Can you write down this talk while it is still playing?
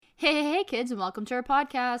Hey, kids, and welcome to our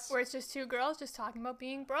podcast. Where it's just two girls just talking about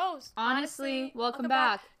being bros. Honestly, welcome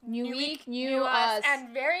back. New week, new us.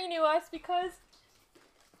 And very new us because...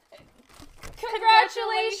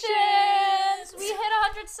 Congratulations! We hit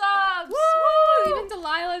 100 subs! Woo! Even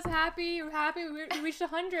Delilah's happy. We're happy we reached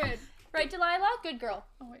 100. Right, Delilah? Good girl.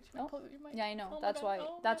 Oh, wait. Nope. Might... Yeah, I know. Oh that's God. why.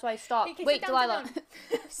 Oh That's God. why I stopped. Okay, Wait, sit down, Delilah. sit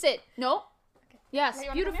Sit. No. Okay. Yes, Yeah,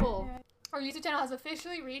 you wanna come beautiful. here? Yeah. Our YouTube channel has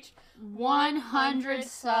officially reached 100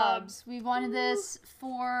 subs. We wanted this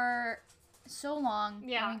for so long.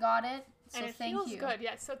 Yeah. And we got it. So and it thank feels you. good.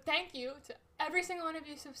 Yeah. So thank you to every single one of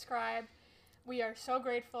you subscribe. We are so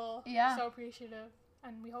grateful. Yeah. So appreciative.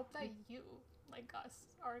 And we hope that you like us,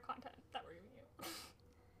 our content that we're giving you.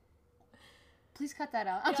 Please cut that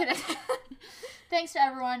out. I'm Yeah. kidding. Thanks to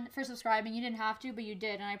everyone for subscribing. You didn't have to, but you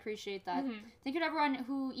did, and I appreciate that. Mhm. Thank you to everyone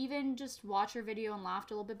who even just watched our video and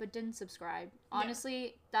laughed a little bit, but didn't subscribe.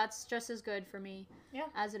 Honestly, that's just as good for me Yeah.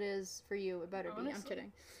 as it is for you. It better be. I'm Honestly.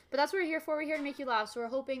 kidding. But that's what we're here for. We're here to make you laugh. So we're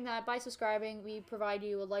hoping that by subscribing, we provide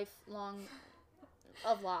you a lifelong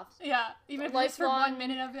of laughs. Yeah, even if it's for Lifelong- 1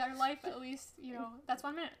 minute of your life, at least, that's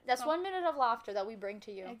 1 minute. That's So- 1 minute of laughter that we bring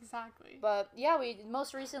to you. Exactly. But yeah,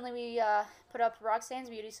 most recently we put up Roxanne's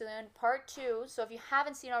Beauty Saloon Part 2. So if you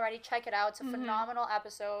haven't seen it already, check it out. It's a phenomenal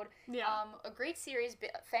episode. Yeah. A great series.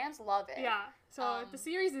 Fans love it. Yeah. So the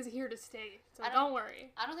series is here to stay. So don't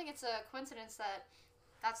worry. I don't think it's a coincidence that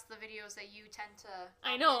that's the videos that you tend to.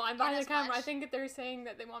 I know. I'm behind get the as camera. much. I think that they're saying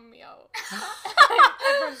that they want me out.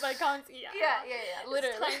 Everyone's like, can't see. Yeah.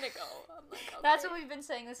 Literally. It's time to go. I'm like, okay. That's what we've been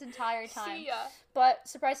saying this entire time. See ya. But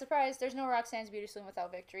surprise, surprise, there's no Roxanne's Beauty Saloon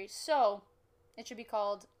without Victory. So it should be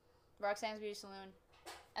called Roxanne's Beauty Saloon,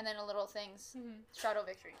 and then a little things. Shout out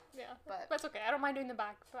Victory. Yeah. But That's okay. I don't mind doing the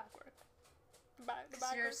back work. The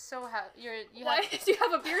back you're work. so you Why have do you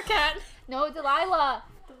have a beer can? no Delilah.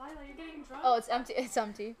 Delilah, you're getting drunk. Oh, it's empty. It's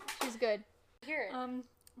empty. She's good. Here.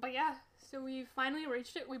 But yeah, so we finally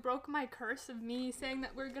reached it. We broke my curse of me saying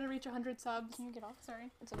that we're gonna reach 100 subs. Can you get off? Sorry.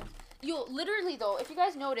 It's okay. You literally though, if you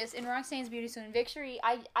guys notice in Roxanne's Beauty Saloon Victory,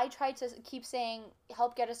 I tried to keep saying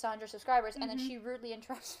help get us to 100 subscribers, and then she rudely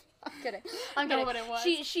interrupts me. I'm kidding. I'm No, kidding. but it was.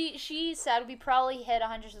 She said we probably hit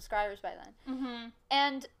 100 subscribers by then. Mm-hmm.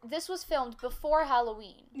 And this was filmed before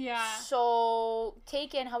Halloween. Yeah. So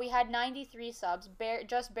take in how we had 93 subs,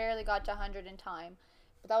 just barely got to 100 in time,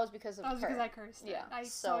 but that was because of That was her. because I cursed. Yeah,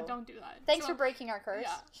 So don't do that. Thanks So, for breaking our curse.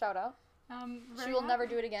 yeah. Shout out. very She will never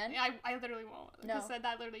happy. do it again. I literally won't. No. Because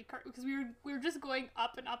that literally because we were just going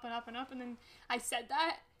up and up and up and up, and then I said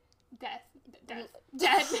that death.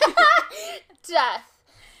 Death.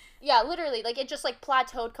 Yeah, literally, like it just like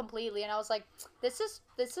plateaued completely, and I was like, this is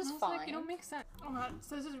I was fine. like, makes sense. Oh god,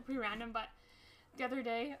 so this is pretty random, but the other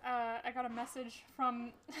day, I got a message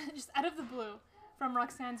from just out of the blue from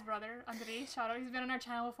Roxanne's brother, Andrei. Shout out, he's been on our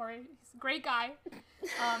channel before. He's a great guy.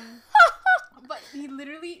 But he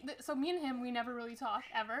literally, so me and him, we never really talk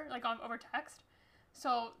ever, like over text.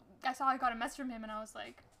 So I got a message from him, and I was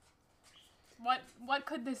like, what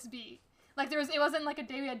could this be? Like it wasn't like a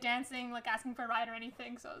day we had dancing, like asking for a ride or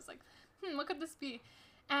anything. So I was like, what could this be?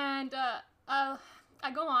 And I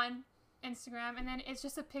go on Instagram, and then it's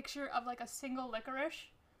just a picture of like a single licorice,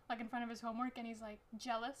 like in front of his homework, and he's like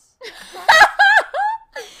jealous.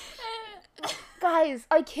 Guys,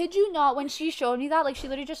 I kid you not, when she showed me that, like she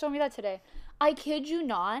literally just showed me that today. I kid you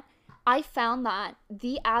not, I found that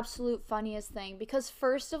the absolute funniest thing, because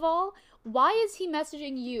first of all, why is he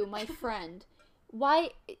messaging you, my friend? Why?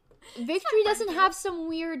 Victory doesn't have some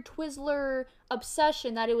weird Twizzler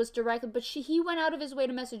obsession that it was directly, but he went out of his way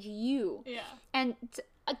to message you. Yeah. And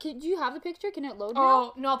do you have the picture? Can it load now?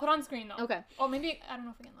 Oh no, I'll put on screen though. Okay. Oh, maybe I don't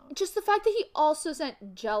know if I can load. Just the fact that he also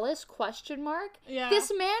sent jealous ? Yeah.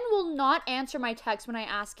 This man will not answer my text when I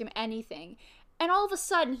ask him anything. And all of a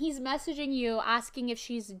sudden, he's messaging you asking if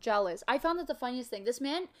she's jealous. I found that the funniest thing. This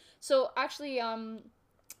man, so actually,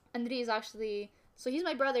 Andrei is actually, so he's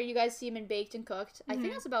my brother. You guys see him in Baked and Cooked. I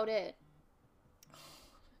think that's about it.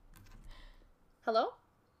 Hello?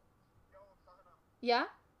 Yeah?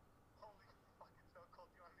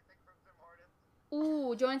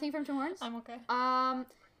 Ooh, do you want anything from Tim Hortons? I'm okay.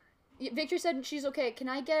 Victor said she's okay. Can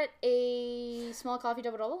I get a small coffee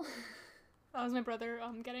double? That was my brother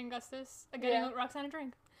getting Augustus, Yeah. Roxanne a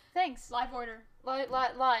drink. Thanks. Live order. Live.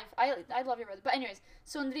 I love your brother. But anyways,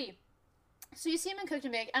 so Andrei, so you see him in Cooked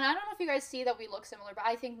and Baked, and I don't know if you guys see that we look similar, but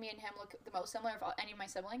I think me and him look the most similar of any of my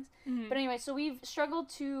siblings. But anyway, so we've struggled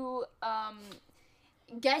to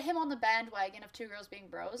get him on the bandwagon of two girls being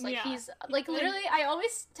bros. Like, he's, like, literally, I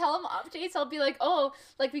always tell him updates. I'll be like, oh,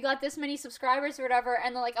 like, we got this many subscribers or whatever,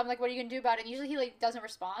 and then, like, I'm like, what are you gonna do about it? And usually he, like, doesn't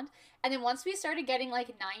respond. And then once we started getting,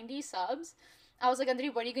 like, 90 subs, I was like, Andre,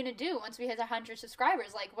 what are you gonna do once we hit 100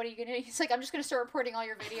 subscribers? Like, what are you gonna do? He's like, I'm just gonna start reporting all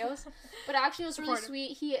your videos. But actually, it was really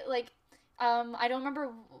sweet. He, like, I don't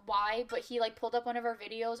remember why, but he, like, pulled up one of our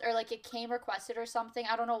videos, or, like, it came requested or something.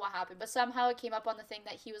 I don't know what happened, but somehow it came up on the thing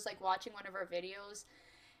that he was, like, watching one of our videos.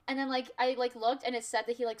 And then, like, I, like, looked, and it said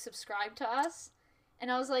that he, like, subscribed to us.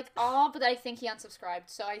 And I was like, oh, but I think he unsubscribed.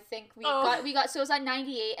 So I think we got, so it was at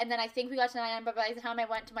 98, and then I think we got to 99, but by the time I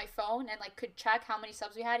went to my phone and, like, could check how many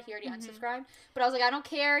subs we had, he already unsubscribed. But I was like, I don't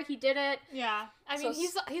care, he did it. Yeah. I mean,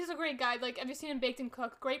 he's a great guy. Like, have you seen him baked and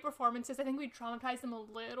cooked? Great performances. I think we traumatized him a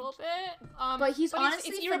little bit. But he's honestly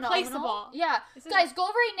it's irreplaceable. Yeah. Guys, go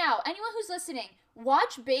over right now. Anyone who's listening,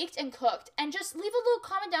 watch Baked and Cooked, and just leave a little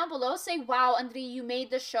comment down below. Say, wow, Andre, you made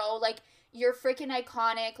the show. Like, you're freaking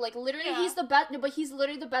iconic. Like, literally, he's the best. No, but he's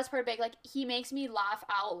literally the best part of Baked. Like, he makes me laugh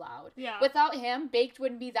out loud. Yeah. Without him, Baked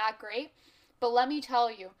wouldn't be that great. But let me tell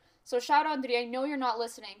you. So, shout out, Andre. I know you're not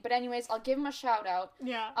listening. But anyways, I'll give him a shout out.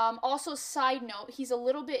 Yeah. Also, side note, he's a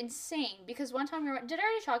little bit insane. Because one time, did I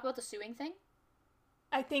already talk about the suing thing?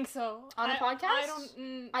 I think so. On the podcast? I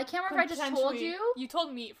don't... I can't remember if I just told you. You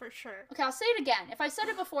told me, for sure. Okay, I'll say it again. If I said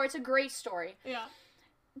it before, it's a great story. Yeah.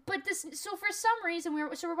 But so for some reason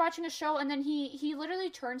we're watching a show, and then he literally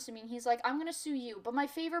turns to me and he's like, I'm gonna sue you. But my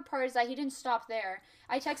favorite part is that he didn't stop there.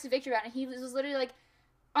 I texted Victor about it, and he was literally like,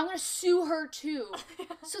 I'm gonna sue her too.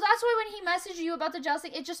 So that's why when he messaged you about the jealous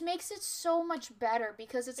thing, it just makes it so much better,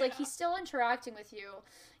 because it's like he's still interacting with you,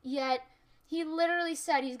 yet he literally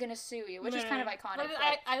said he's gonna sue you, which is kind of iconic.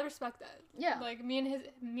 But I respect that. Yeah. Like, me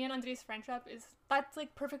and Andre's friendship that's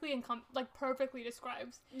like perfectly perfectly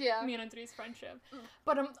describes me and Andre's friendship.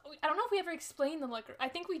 But I don't know if we ever explained the liquor. I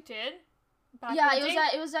think we did.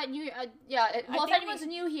 It was that new well, if anyone's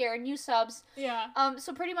new here, new subs. Yeah.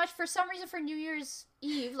 So pretty much for some reason for New Year's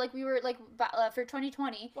Eve, like we were like for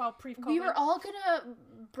 2020. Well, pre-COVID. We were all gonna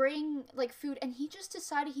bring like food, and he just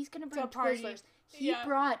decided he's gonna bring Twizzlers. He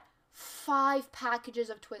brought 5 packages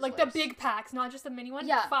of Twizzlers. Like the big packs, not just the mini ones.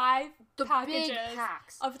 Yeah. 5 the packages big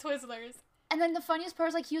packs of Twizzlers. And then the funniest part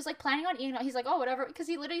is, like, he was, like, planning on eating it. He's like, oh, whatever. Because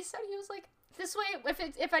he literally said, he was like, this way,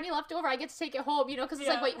 if any left over, I get to take it home, you know? Because it's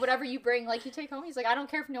like, wait, whatever you bring, like, you take home. He's like, I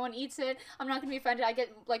don't care if no one eats it. I'm not going to be offended. I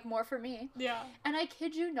get, like, more for me. Yeah. And I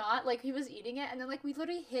kid you not, like, he was eating it, and then, like, we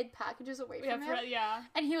literally hid packages away from him. Yeah.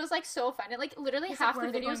 And he was, like, so offended. Like, literally half the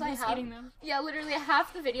videos I have. Them? Yeah, literally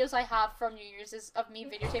half the videos I have from New Year's is of me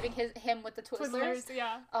videotaping him with the Twizzlers.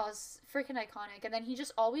 Yeah. Oh, it's freaking iconic. And then he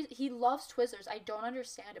just he loves Twizzlers. I don't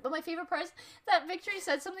understand it. But my favorite part is that Victory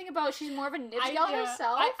said something about she's more of a nibs gal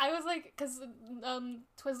herself. I was like, because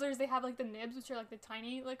Twizzlers, they have like the nibs, which are like the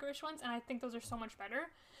tiny licorice ones, and I think those are so much better.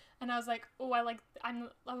 And I was like, oh, I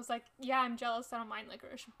was like, yeah, I'm jealous I don't mind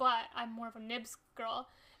licorice, but I'm more of a nibs girl.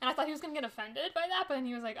 And I thought he was gonna get offended by that, but then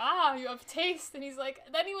he was like, you have taste. And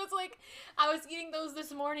then he was like, I was eating those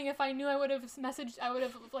this morning. If I knew, I would have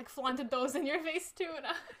like flaunted those in your face too. And I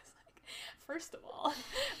was like, first of all,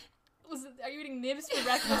 are you eating nibs for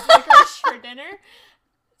breakfast, licorice for dinner?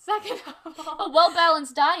 Second of all, a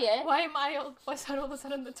well-balanced diet. Why am I all of a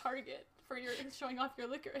sudden the target for your showing off your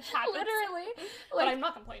licorice habits? Literally. But I'm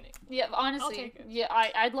not complaining. Yeah, honestly. I'll take it. Yeah,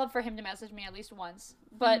 I'd love for him to message me at least once.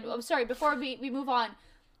 But I'm sorry, before we move on,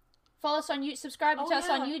 follow us on subscribe to us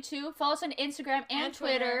on YouTube, follow us on Instagram and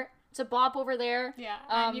Twitter. It's a bop over there. Yeah.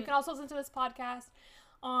 And you can also listen to this podcast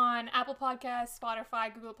on Apple Podcasts,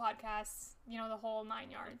 Spotify, Google Podcasts, the whole 9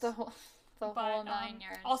 yards. The whole 9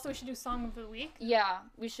 yards. Also, we should do Song of the Week. Yeah,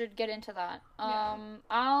 we should get into that.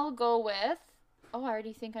 I'll go with... Oh, I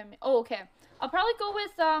already think okay. I'll probably go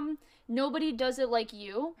with Nobody Does It Like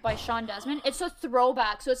You by Sean Desmond. It's a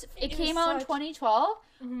throwback. So it came out in 2012.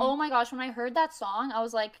 Mm-hmm. Oh my gosh, when I heard that song, I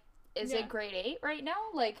was like, is it grade 8 right now?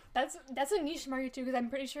 Like, that's a niche market too, because I'm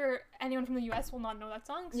pretty sure anyone from the US will not know that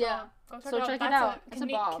song. So check it out. It's a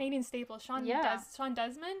Canadian staple. Sean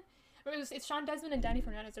Desmond. It's Sean Desmond and Danny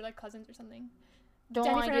Fernandez. They're like cousins or something. Don't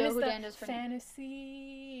Danny idea Fernandez, who Dan is.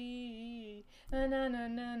 Fantasy. Na na na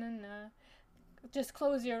na na na. Just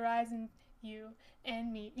close your eyes and you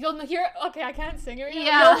and me. You'll hear. Okay, I can't sing it right now.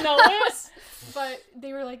 Yeah. You'll know it. But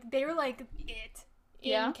they were like it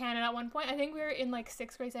in Canada at one point. I think we were in like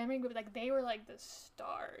 6th grade, 7th grade, but like they were like the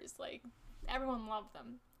stars. Like everyone loved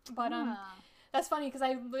them. But that's funny because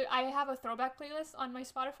I have a throwback playlist on my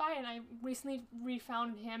Spotify, and I recently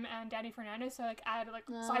refound him and Danny Fernandez, so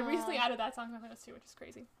so I recently added that song to my playlist too, which is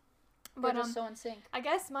crazy. But just so in sync. I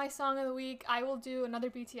guess my song of the week, I will do another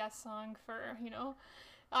BTS song for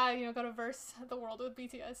gotta verse the world with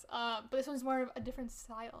BTS. But this one's more of a different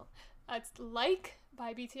style. It's Like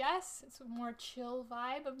by BTS. It's a more chill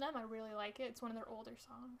vibe of them. I really like it. It's one of their older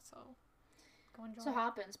songs, so. go enjoy. So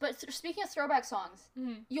happens. But speaking of throwback songs,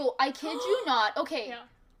 Mm-hmm. yo, I kid you not. Okay. Yeah.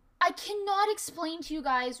 I cannot explain to you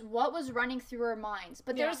guys what was running through our minds,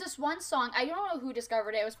 but there was this one song. I don't know who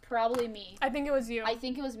discovered it. It was probably me. I think it was you. I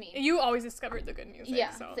think it was me. You always discovered the good music.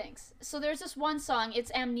 Yeah, so. thanks. So there's this one song.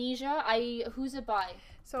 It's Amnesia. Who's it by?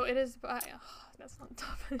 So it is by. Oh, that's not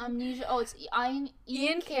tough. Amnesia. Oh, it's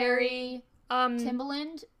Ian Carey,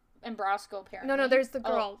 Timbaland, and Brasco apparently. No, there's the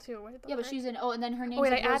girl too. Yeah, but she's in. Oh, and then her name's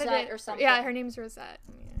wait, like I added Rosette it or something. Yeah, her name's Rosette.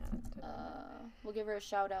 We'll give her a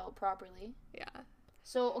shout out properly. Yeah.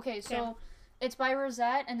 So okay, so it's by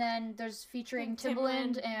Rosette, and then there's featuring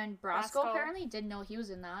Timbaland and Brasco. Apparently, didn't know he was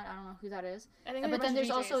in that. I don't know who that is. I think but then there's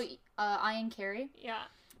also Ian Carey. Yeah.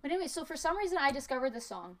 But anyway, so for some reason I discovered this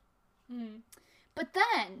song. Mm. But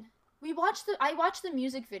then I watched the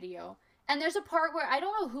music video, and there's a part where I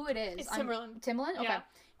don't know who it is. It's Timbaland. Timbaland? Okay. Yeah.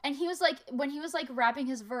 And he was like, when he was like rapping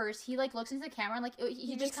his verse, he like looks into the camera and like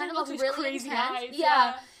he just kind of looks really crazy intense. eyes,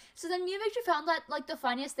 yeah. So then me and Victor found that like the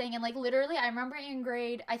funniest thing, and like literally I remember in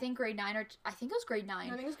grade 9 or I think it was grade 9.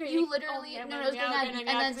 No, I think it was grade 8. You literally it was grade 9.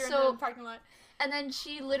 And then so and then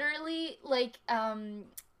she literally like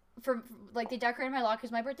for like they decorated my locker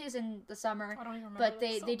because my birthday's in the summer. I don't even remember. But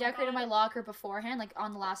they decorated my locker beforehand, like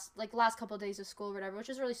on the last couple of days of school or whatever, which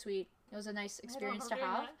was really sweet. It was a nice experience to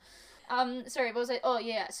have. Sorry, but was like, oh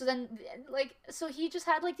yeah. So then, like, so he just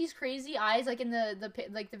had like these crazy eyes, like in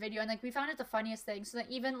the video, and like we found it the funniest thing. So that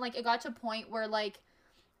even like it got to a point where like,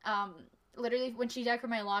 literally when she decorated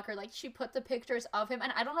my locker, like she put the pictures of him,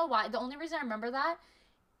 and I don't know why. The only reason I remember that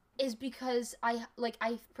is because I'm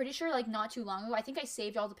pretty sure like not too long ago, I think I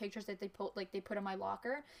saved all the pictures that they put in my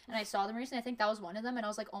locker, and I saw them recently. I think that was one of them, and I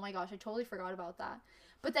was like, oh my gosh, I totally forgot about that.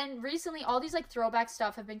 But then recently, all these like throwback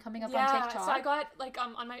stuff have been coming up on TikTok. Yeah, so I got like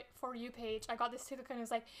on my For You page, I got this TikTok and it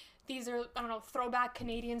was like, these are, I don't know, throwback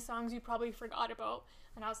Canadian songs you probably forgot about.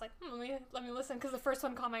 And I was like, let me listen, because the first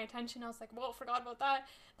one caught my attention. I was like, whoa, forgot about that.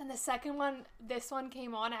 Then the second one, this one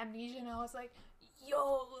came on, Amnesia, and I was like,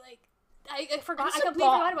 yo, like, I forgot, I completely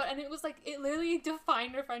forgot about it. And it was like, it literally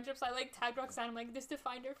defined our friendship. So I like tagged Roxanne, I'm like, this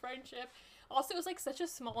defined our friendship. Also, it was like such a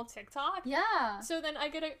small TikTok. Yeah. So then I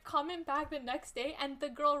get a comment back the next day, and the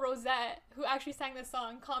girl Rosette, who actually sang this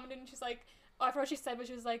song, commented, and she's like, oh, I forgot what she said, but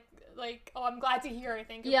she was like, oh, I'm glad to hear, I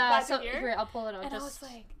think. Yeah, so here, I'll pull it up. And I was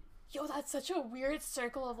like, yo, that's such a weird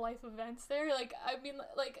circle of life events there. Like, I mean,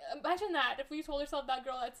 like, imagine that. If we told ourselves that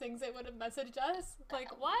girl that sings it would have messaged us.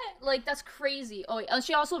 Like, what? Like, that's crazy. Oh, and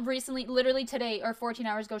she also recently, literally today, or 14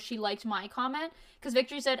 hours ago, she liked my comment. Because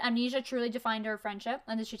Victory said, Amnesia truly defined our friendship.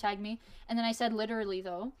 And then she tagged me. And then I said, literally,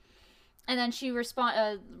 though. And then she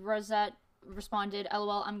Rosette responded,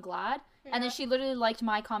 LOL, I'm glad. Yeah. And then she literally liked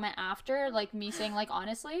my comment after, like, me saying, like,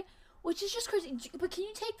 honestly. Which is just crazy. But can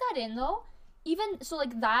you take that in, though? Even so,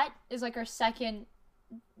 like, that is like our second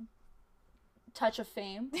touch of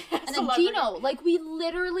fame. And then Dino, like, we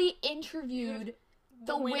literally interviewed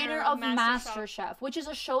the winner of MasterChef, which is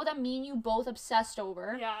a show that me and you both obsessed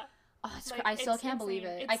over. Yeah. Oh, I still can't believe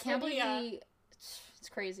it. I can't believe it's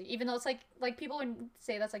crazy. Even though it's like people would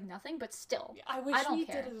say that's like nothing, but still. Yeah, I wish we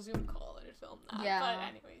did a Zoom call and filmed that. Yeah. But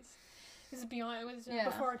anyways, it was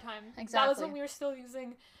before our time. Exactly. That was when we were still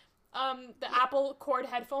using the Apple cord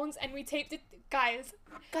headphones, and we taped it. Guys,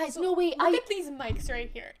 so no wait, look at these mics right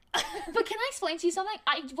here. But can I explain to you something?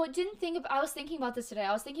 I was thinking about this today.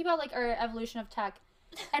 I was thinking about like our evolution of tech,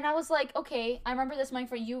 and I was like, okay, I remember this mic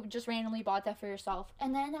for you just randomly bought that for yourself,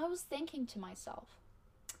 and then I was thinking to myself,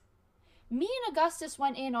 me and Augustus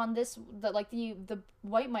went in on the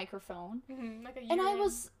white microphone, and I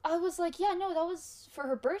was like, yeah, no, that was for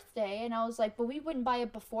her birthday, and I was like, but we wouldn't buy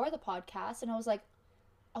it before the podcast, and I was like,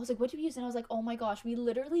 what do we use? And I was like, oh my gosh, we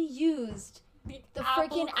literally used the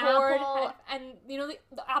freaking Apple. And, you know,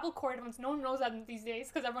 the Apple cord ones, no one knows that these days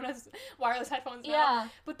because everyone has wireless headphones now. Yeah.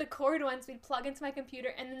 But the cord ones, we'd plug into my computer,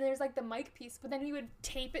 and then there's, like, the mic piece. But then we would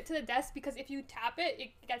tape it to the desk because if you tap it,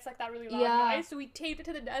 it gets, like, that really loud noise. So we'd tape it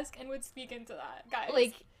to the desk and would speak into that, guys.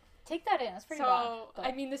 Like, take that in. That's pretty wild. So,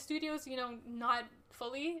 I mean, the studio's, you know, not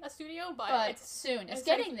fully a studio, but it's soon. It's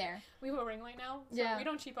getting there. We have a ring light now, so we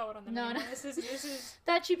don't cheap out on them anymore. This is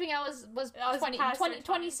that cheaping out was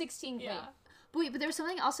 2016. Yeah. But there was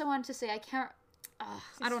something else I wanted to say. I can't.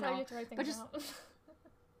 I don't know. But just.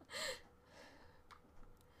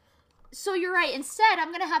 So you're right. Instead,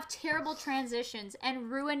 I'm gonna have terrible transitions and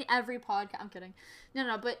ruin every podcast. I'm kidding.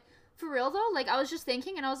 No. But For real though, like I was just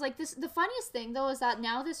thinking, and I was like, the funniest thing though is that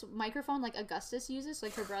now this microphone, like Augustus uses,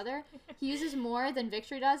 like her brother, he uses more than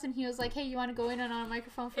Victory does, and he was like, hey, you want to go in on a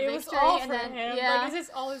microphone for it Victory? was all and for then him. yeah, Like, this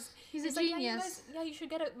is all his, he's a like, genius. yeah, you should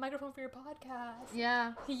get a microphone for your podcast.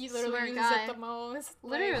 Yeah, He literally smart uses guy. it the most.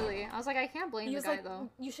 Literally, I was like, I can't blame He the was guy like, though.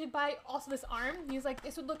 you should buy also this arm. He was like,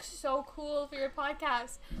 this would look so cool for your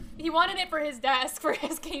podcast. He wanted it for his desk, for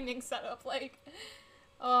his gaming setup. Like,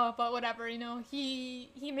 oh, but whatever, you know. He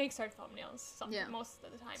makes our thumbnails most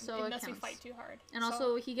of the time, So unless we fight too hard. And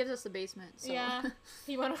also, he gives us the basement. So. Yeah,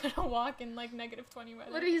 he went on a walk in like -20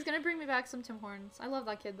 weather. Literally, he's gonna bring me back some Tim Hortons. I love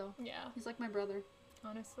that kid though. Yeah, He's like my brother.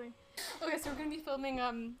 honestly. Okay, so we're gonna be filming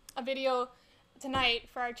a video tonight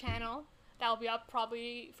for our channel. That'll be up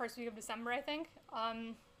probably first week of December, I think,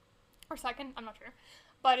 or second. I'm not sure,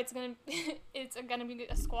 but it's gonna be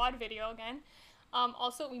a squad video again.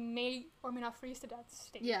 Also, we may or may not freeze to death.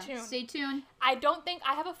 Stay tuned. I don't think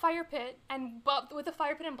I have a fire pit, but with a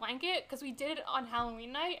fire pit and blanket, because we did it on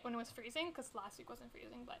Halloween night when it was freezing, because last week wasn't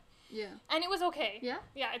freezing, but and it was okay.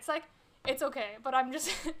 Yeah, it's okay, but I'm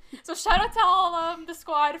just so shout out to all the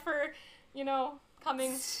squad for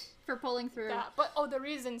coming for pulling through. Yeah, but the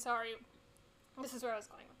reason, sorry, this is where I was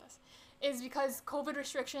going with this, is because COVID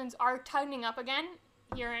restrictions are tightening up again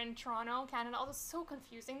here in Toronto, Canada. It was so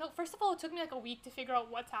confusing though. First of all, it took me like a week to figure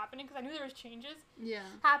out what's happening, because I knew there was changes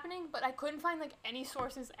happening, but I couldn't find like any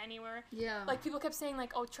sources anywhere. Like people kept saying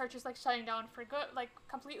like, oh, church is like shutting down for good, like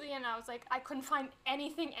completely, and I was like, I couldn't find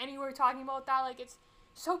anything anywhere talking about that. Like, it's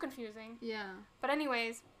so confusing. But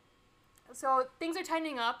anyways, so things are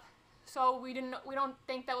tightening up, so we don't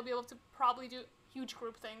think that we'll be able to probably do huge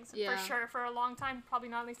group things for sure for a long time, probably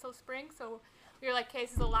not at least till spring. So we were like, okay,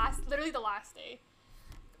 this is literally the last day.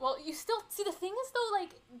 Well, you still see, the thing is though,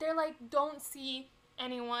 like they're like, don't see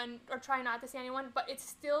anyone or try not to see anyone, but it's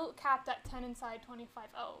still capped at 10 inside, 25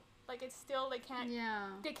 out. Like, it's still, they can't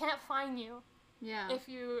fine you if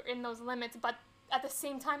you're in those limits, but at the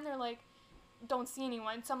same time they're like, don't see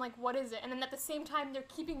anyone. So I'm like, what is it? And then at the same time they're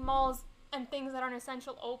keeping malls and things that aren't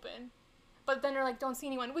essential open, but then they're like, don't see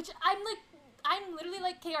anyone, which I'm literally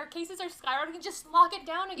like, okay, our cases are skyrocketing, just lock it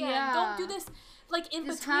down again. Don't do this like in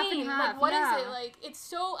it's between. Half. Like, what is it? Like, it's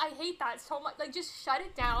so, I hate that so much. Like, just shut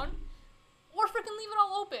it down or freaking leave it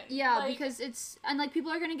all open. Because it's, and like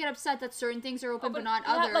people are gonna get upset that certain things are open but not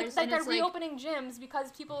others. Like they're reopening gyms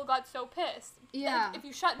because people got so pissed. Yeah. If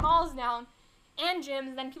you shut malls down and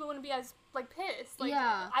gyms, then people wouldn't be as like pissed. Like,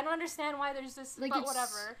 I don't understand why there's this, like, but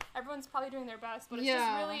whatever. Everyone's probably doing their best, but it's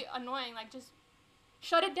just really annoying. Like, just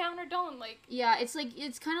shut it down or don't, like. Yeah, it's like,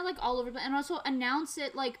 it's kind of like all over, and also announce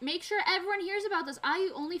it, like, make sure everyone hears about this. I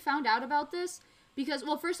only found out about this because,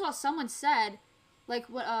 well, first of all, someone said, like,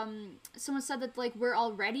 someone said that, like, we're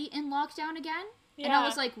already in lockdown again, and I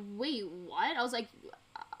was like, wait, what? I was like,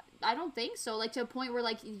 I don't think so, like, to a point where,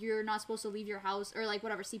 like, you're not supposed to leave your house, or, like,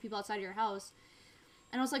 whatever, see people outside of your house,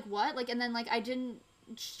 and I was like, what? Like, and then, like,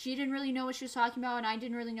 she didn't really know what she was talking about, and I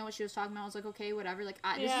didn't really know what she was talking about. I was like, okay, whatever. Like,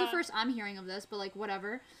 this is the first I'm hearing of this, but, like,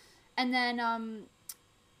 whatever. And then,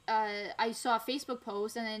 I saw a Facebook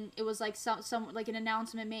post, and then it was, like, some like, an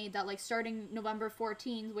announcement made that, like, starting November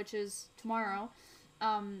 14th, which is tomorrow,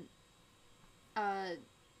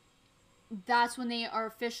 that's when they are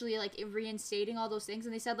officially, like, reinstating all those things.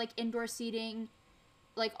 And they said, like, indoor seating,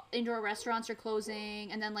 like, indoor restaurants are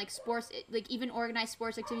closing, and then, like, sports, like, even organized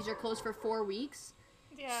sports activities are closed for 4 weeks.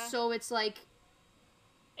 Yeah. So it's like,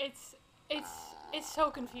 it's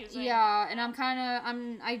so confusing. Yeah, and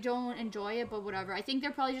I don't enjoy it, but whatever. I think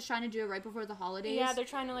they're probably just trying to do it right before the holidays. Yeah, they're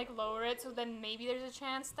trying to, like, lower it, so then maybe there's a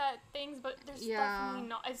chance that but there's definitely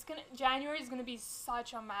not. January is gonna be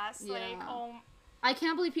such a mess. Yeah. Like, I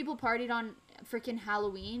can't believe people partied on freaking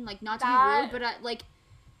Halloween. Like, not to be rude, but like,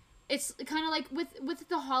 it's kind of like with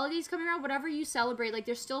the holidays coming around, whatever you celebrate, like,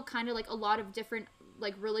 there's still kind of, like, a lot of different,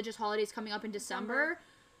 like, religious holidays coming up in December.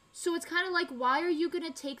 So it's kind of like, why are you going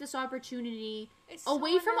to take this opportunity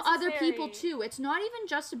away from other people too? It's not even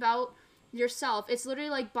just about yourself. It's literally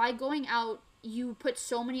like, by going out, you put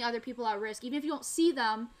so many other people at risk, even if you don't see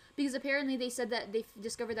them, because apparently they said that they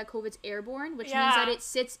discovered that COVID's airborne, which means that it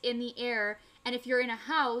sits in the air, and if you're in a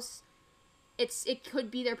house, it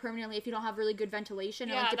could be there permanently if you don't have really good ventilation,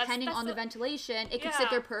 and, like, depending on the ventilation, it could sit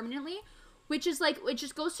there permanently. Which is, like, it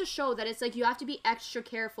just goes to show that it's, like, you have to be extra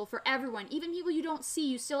careful for everyone. Even people you don't see,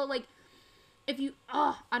 you still, like, if you,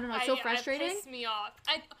 I don't know, it's so frustrating. It pissed me off.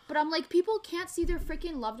 But I'm like, people can't see their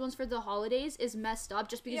freaking loved ones for the holidays is messed up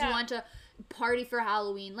just because you want to party for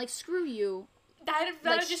Halloween. Like, screw you. That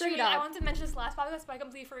like, just really, I wanted to mention this last podcast, but I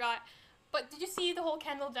completely forgot. But did you see the whole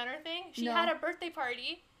Kendall Jenner thing? She had a birthday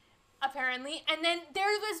party, apparently. And then there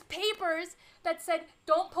was papers that said,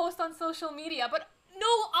 don't post on social media. But no,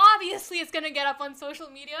 obviously it's going to get up on social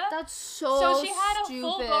media. That's so she had a stupid.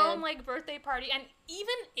 full-blown, like, birthday party. And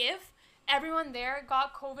even if everyone there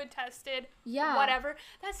got COVID tested, whatever,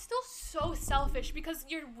 that's still so selfish because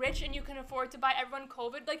you're rich and you can afford to buy everyone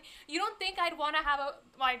COVID. Like, you don't think I'd want to have a,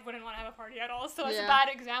 well, I wouldn't want to have a party at all, so it's a bad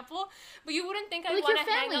example, but you wouldn't think I'd like want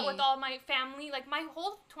to hang out with all my family, like my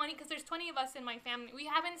whole 20, because there's 20 of us in my family. We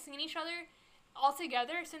haven't seen each other all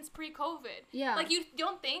together since pre-COVID. Yeah. Like, you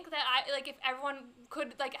don't think that like, if everyone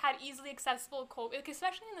could, like, had easily accessible COVID, like,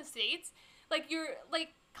 especially in the States, like, you're, like,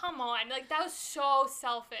 come on, like, that was so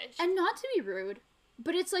selfish. And not to be rude,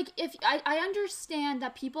 but it's like, if I understand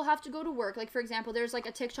that people have to go to work. Like, for example, there's like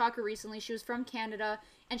a TikToker recently, she was from Canada,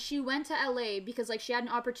 and she went to LA because, like, she had an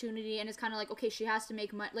opportunity, and it's kind of like, okay, she has to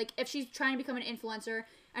make money. Like, if she's trying to become an influencer,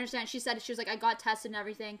 I understand. She said, she was like, I got tested and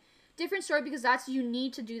everything. Different story, because you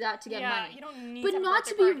need to do that to get money. You don't need but to not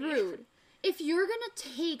to be party. rude. If you're gonna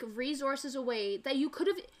take resources away that you could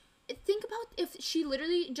have, think about if she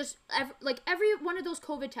literally just every one of those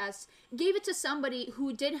COVID tests gave it to somebody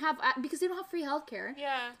who didn't have, because they don't have free healthcare.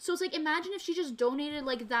 Yeah. So it's like, imagine if she just donated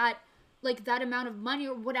like that amount of money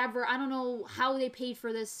or whatever. I don't know how they paid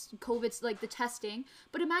for this COVID, like the testing,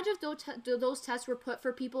 but imagine if those tests were put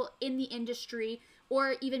for people in the industry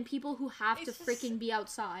or even people who have to freaking be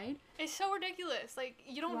outside. It's so ridiculous. Like,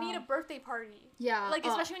 you don't need a birthday party. Yeah. Like,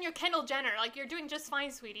 especially when you're Kendall Jenner. Like, you're doing just fine,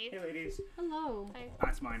 sweetie. Hey, ladies. Hello. Hi.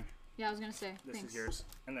 That's mine. Yeah, I was gonna say. This Thanks. is yours.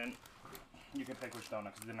 And then you can pick which donut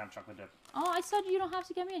because it didn't have chocolate dip. Oh, I said you don't have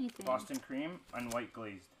to get me anything. Boston cream and white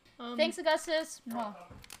glazed. Thanks, Augustus. Mwah.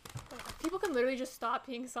 People can literally just stop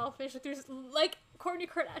being selfish. Like, there's, like Kourtney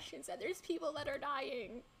Kardashian said, there's people that are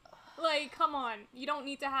dying. Like, come on. You don't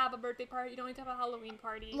need to have a birthday party. You don't need to have a Halloween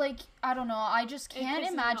party. Like, I don't know. I just can't pisses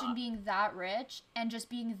me imagine off. being that rich and just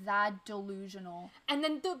being that delusional. And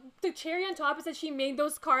then the cherry on top is that she made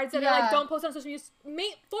those cards that are like, don't post on social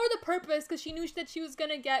media, for the purpose, because she knew that she was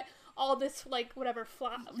gonna get all this, like, whatever,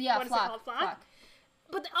 flack. Yeah, what is it called? Flack?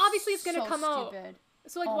 But obviously it's gonna come out.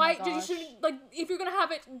 So, like, Oh why my you gosh. should, like, if you're gonna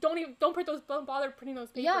have it, don't bother printing those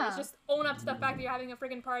papers. Yeah. Just own up to the fact that you're having a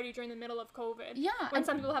friggin' party during the middle of COVID. Yeah. When and-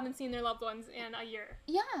 some people haven't seen their loved ones in a year.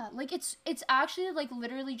 Yeah, like, it's actually, like,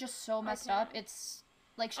 literally just so messed up. It's,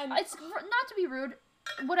 like, it's not to be rude,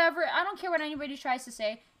 whatever. I don't care what anybody tries to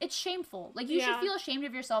say. It's shameful. Like, you should feel ashamed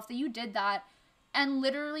of yourself that you did that. And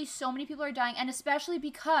literally so many people are dying. And especially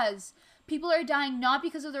because people are dying not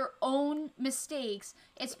because of their own mistakes.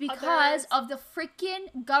 It's because of the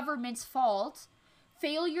freaking government's fault.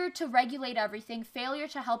 Failure to regulate everything. Failure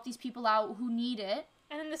to help these people out who need it.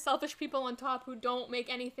 And then the selfish people on top who don't make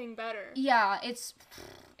anything better. Yeah, it's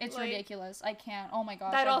Like, ridiculous. I can't. Oh my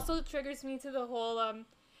gosh. That also triggers me to the whole,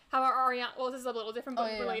 how Ariana, well, this is a little different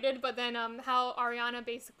but related, but then how Ariana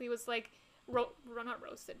basically was like, not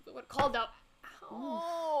roasted, but what, called out,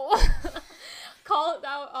 called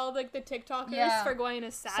out all like the TikTokers for going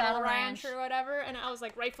to Saddle Ranch or whatever, and I was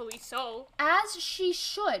like, rightfully so. As she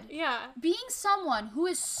should. Yeah. Being someone who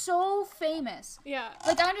is so famous. Yeah.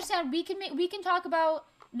 Like, I understand we can talk about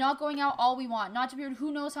not going out all we want. Not to be rude,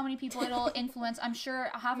 who knows how many people it'll influence. I'm sure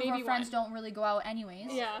half of our friends don't really go out anyways.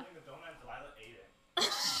 Yeah.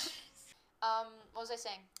 What was I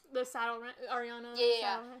saying? The Saddle Ranch, Ariana.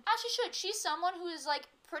 Yeah. As she should. She's someone who is, like,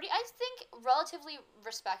 pretty, I think, relatively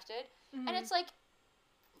respected. Mm-hmm. And it's like,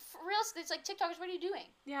 for real, it's like, TikTokers, what are you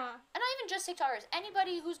doing? Yeah. And not even just TikTokers.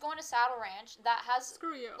 Anybody who's going to Saddle Ranch that has,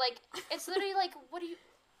 Screw you. like, it's literally like, what are you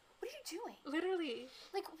doing? Literally.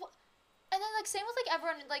 Like, what? And then, like, same with, like,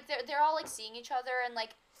 everyone, like, they're all, like, seeing each other and,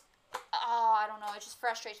 like, oh, I don't know, it just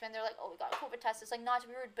frustrates me. And they're like, oh, we got a COVID test. It's like, not to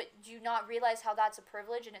be rude, but do you not realize how that's a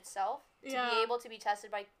privilege in itself? To be able to be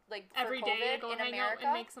tested by, like, for every COVID day, go in hang America?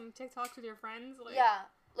 out and make some TikToks with your friends. Like, yeah.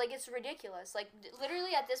 Like, it's ridiculous. Like,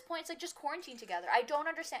 literally at this point, it's like, just quarantine together. I don't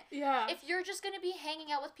understand. Yeah. If you're just going to be hanging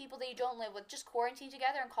out with people that you don't live with, just quarantine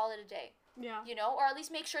together and call it a day. Yeah. You know? Or at least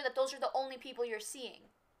make sure that those are the only people you're seeing.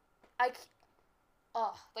 Like,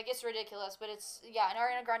 it's ridiculous, but it's, yeah, and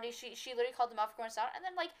Ariana Grande, she literally called them out for going out, and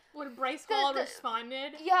then, like... When Bryce Hall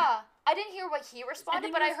responded... Yeah, I didn't hear what he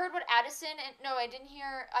responded, but I heard what Addison,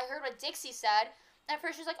 I heard what Dixie said, and at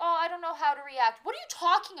first she was like, oh, I don't know how to react. What are you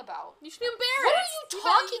talking about? You should be embarrassed. What are you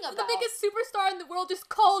talking about? The biggest superstar in the world just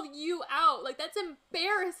called you out. Like, that's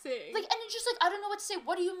embarrassing. Like, and it's just like, I don't know what to say.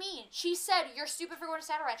 What do you mean? She said, you're stupid for going to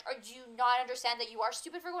Saddle Ranch. Or do you not understand that you are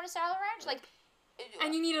stupid for going to Saddle Ranch? Like...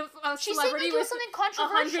 And you need a she's celebrity with something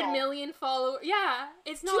controversial. 100 million followers. Yeah,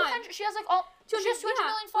 it's not. 200. She has like she has 200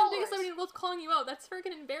 million followers. The biggest celebrity in the world's calling you out. That's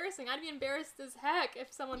freaking embarrassing. I'd be embarrassed as heck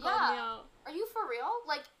if someone called me out. Are you for real?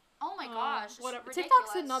 Like, Oh my gosh. Whatever. Ridiculous.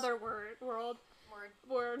 TikTok's another world.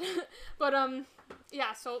 Word. But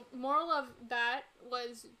yeah. So moral of that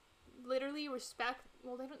was literally respect.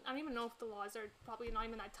 Well, I don't even know if the laws are probably not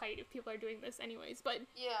even that tight if people are doing this anyways. But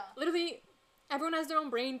Yeah. literally, everyone has their own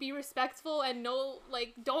brain. Be respectful and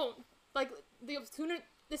don't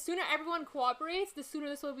the sooner everyone cooperates, the sooner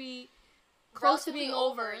this will be close to being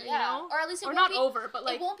over. You know, or at least it or won't not be, over, but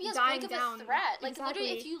like it won't be as dying big of down. a threat. Like Exactly.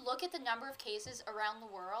 literally, if you look at the number of cases around the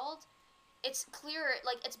world, it's clear.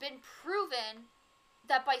 Like it's been proven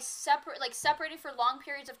that by separating for long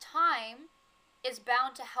periods of time is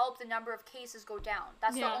bound to help the number of cases go down.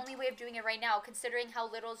 That's the only way of doing it right now, considering how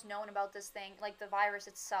little is known about this thing, like the virus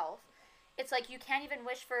itself. It's like you can't even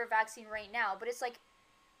wish for a vaccine right now, but it's like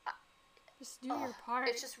just do your part.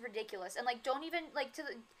 It's just ridiculous. And like don't even like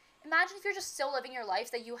imagine if you're just still living your life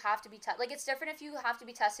that you have to be tested. Like it's different if you have to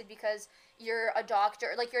be tested because you're a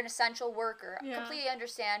doctor, like you're an essential worker. Yeah. Completely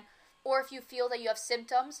understand. Or if you feel that you have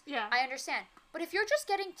symptoms, Yeah. I understand. But if you're just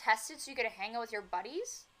getting tested so you get to hang out with your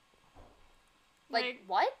buddies, like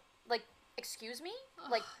what? Like, excuse me?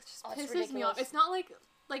 Like, it just it's pisses ridiculous. me off. It's not like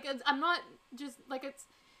I'm not just like it's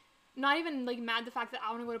not even like mad the fact that I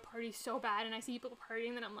want to go to parties so bad and I see people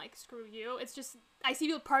partying and I'm like screw you. It's just I see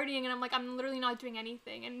people partying and I'm like I'm literally not doing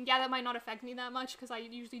anything, and yeah, that might not affect me that much because I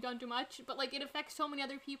usually don't do much, but like it affects so many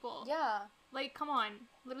other people. Yeah. Like come on,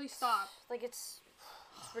 literally stop. Like it's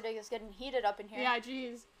ridiculous, getting heated up in here. Yeah,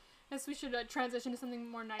 jeez. Guess we should transition to something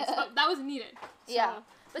more nice. But that was needed. So, Yeah.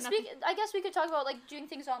 But nothing- I guess we could talk about like doing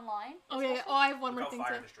things online. Oh yeah. Oh, I have one Look more how thing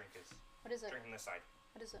fire to. this drink is. What is it? Drink from this side.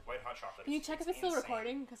 What is it? White hot chocolate. Can you check if it's still insane.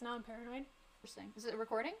 recording? Because now I'm paranoid. Interesting. Is it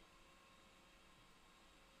recording?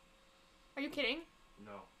 Are you kidding?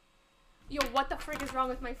 No. Yo, what the frick is wrong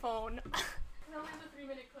with my phone? No, it's a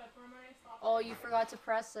 3-minute clip. Remember I stopped. Oh, you forgot to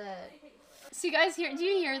press it. So you guys hear? Do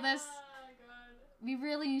you hear this? God. We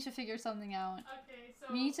really need to figure something out. Okay,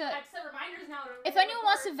 so We need to- I set reminders now. If anyone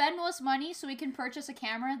wants to Venmo us money so we can purchase a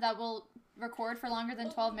camera that will record for longer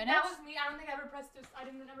than 12 minutes. That was me. I don't think I ever pressed this. I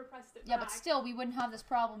didn't ever press it. Yeah, but back. still, we wouldn't have this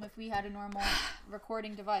problem if we had a normal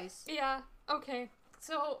recording device. Yeah. Okay.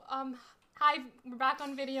 So hi, we're back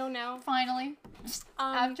on video now. Finally,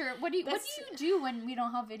 after what do you that's- do when we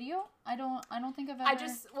don't have video? I don't think I've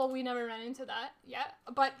ever. We never ran into that yet.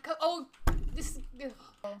 But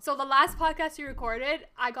so the last podcast we recorded,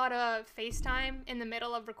 I got a FaceTime in the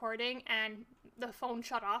middle of recording and the phone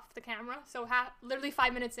shut off the camera. So literally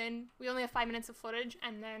 5 minutes in, we only have 5 minutes of footage,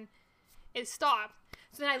 and then it stopped.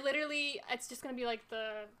 So then it's just gonna be like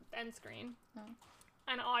the end screen. Oh.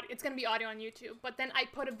 And audio. It's gonna be audio on YouTube. But then I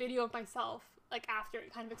put a video of myself like after,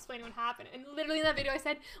 kind of explaining what happened. And literally in that video I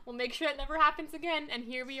said, "We'll make sure it never happens again." And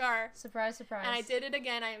here we are. Surprise, surprise. And I did it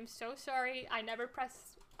again. I am so sorry. I never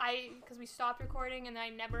pressed. Because we stopped recording and I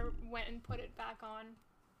never went and put it back on.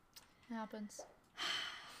 It happens.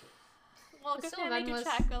 Well, But good still, thing I made you Venmo's-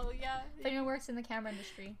 check. Yeah. If anyone works in the camera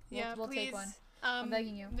industry, we'll please. take one. I'm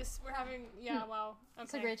begging you. We're having. Yeah. Wow. Okay.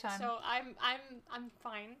 It's a great time. So I'm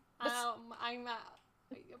fine. But I'm gonna,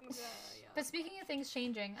 But speaking of things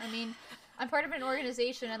changing, I mean, I'm part of an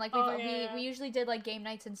organization, and like we usually did like game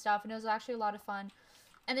nights and stuff, and it was actually a lot of fun.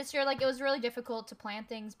 And this year, like, it was really difficult to plan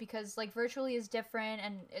things because like virtually is different,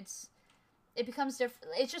 and it becomes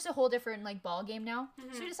different. It's just a whole different like ball game now.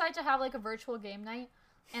 Mm-hmm. So we decided to have like a virtual game night,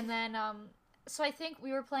 and then so I think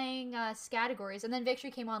we were playing Scattergories, and then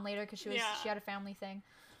Victory came on later because she had a family thing.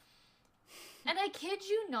 And I kid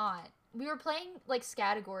you not, we were playing like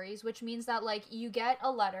Scattergories, which means that like you get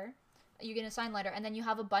a letter, you get an assigned letter, and then you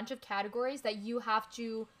have a bunch of categories that you have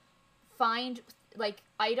to find like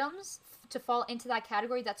items to fall into that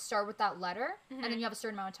category that start with that letter, and then you have a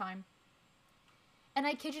certain amount of time. And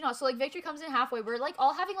I kid you not, so like Victory comes in halfway. We're like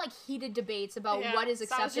all having like heated debates about what is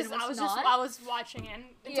accepted and what's not. I was watching it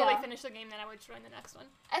until they finished the game, then I would join the next one.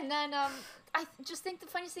 And then I just think the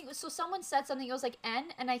funniest thing was, so someone said something, it was like N,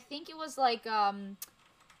 and I think it was like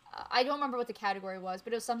I don't remember what the category was,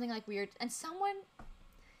 but it was something like weird. And someone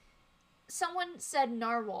said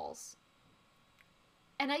narwhals.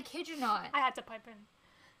 And I kid you not. I had to pipe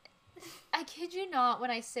in. I kid you not when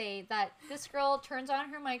I say that this girl turns on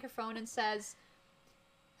her microphone and says,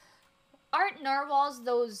 "Aren't narwhals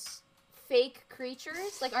those fake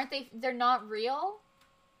creatures? Like, they're not real?"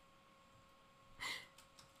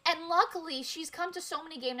 And luckily, she's come to so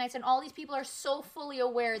many game nights, and all these people are so fully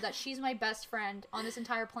aware that she's my best friend on this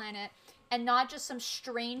entire planet, and not just some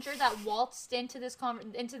stranger that waltzed into this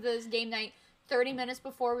game night 30 minutes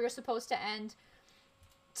before we were supposed to end,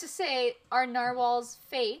 to say, "Are narwhals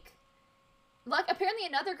fake?" Look, apparently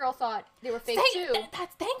another girl thought they were fake too.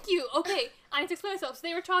 Thank you. Okay, I need to explain myself. So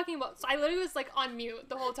they were talking about. So I literally was like on mute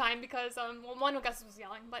the whole time because well, one of us was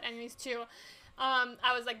yelling, but anyways, two.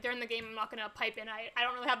 I was like during the game, I'm not gonna pipe in. I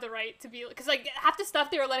don't really have the right to be because like half the stuff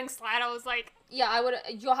they were letting slide. I was like, yeah, I would.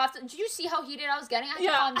 You'll have to. Did you see how heated I was getting? I had to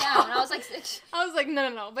calm down. And I was like,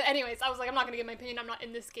 no. But anyways, I was like, I'm not gonna give my opinion. I'm not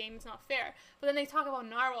in this game. It's not fair. But then they talk about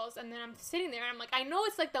narwhals, and then I'm sitting there, and I'm like, I know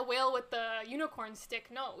it's like the whale with the unicorn stick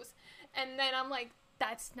nose, and then I'm like,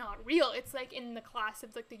 that's not real. It's like in the class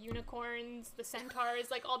of like the unicorns, the centaurs,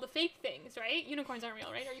 like all the fake things, right? Unicorns aren't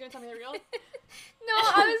real, right? Are you gonna tell me they're real? No,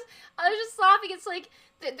 I was just laughing. It's like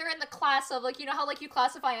they're in the class of like, you know how like you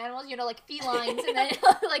classify animals, you know, like felines and then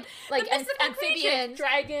like amphibians.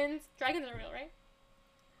 Dragons are real, right?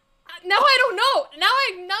 Now I don't know.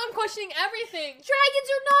 Now I'm questioning everything. Dragons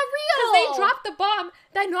are not real. Because they dropped the bomb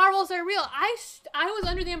that narwhals are real. I was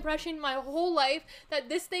under the impression my whole life that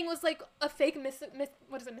this thing was like a fake mythical,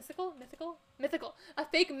 a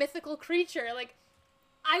fake mythical creature. Like,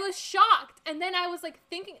 I was shocked, and then I was like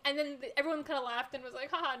thinking, and then everyone kind of laughed and was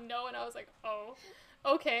like, haha, no, and I was like, oh,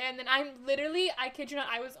 okay, and then I kid you not,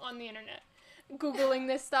 I was on the internet Googling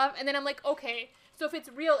this stuff, and then I'm like, okay, so if it's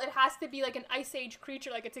real, it has to be like an Ice Age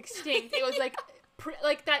creature, like it's extinct. It was like,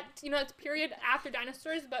 like that, you know, it's period after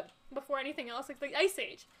dinosaurs, but before anything else, like the Ice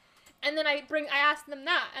Age. And then I asked them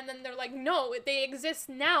that, and then they're like, no, they exist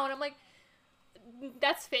now, and I'm like,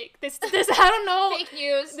 that's fake. This I don't know. Fake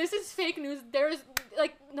news. This is fake news. There's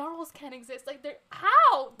like narwhals can't exist. Like they're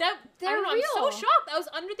how that they're I don't know. real. I'm so shocked. I was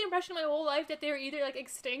under the impression my whole life that they were either like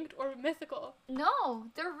extinct or mythical. No,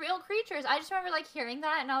 they're real creatures. I just remember like hearing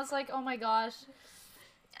that and I was like, oh my gosh.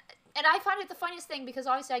 And I find it the funniest thing because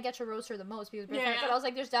obviously I get to roast her the most because but I was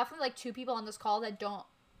like, there's definitely like two people on this call that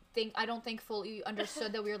I don't think fully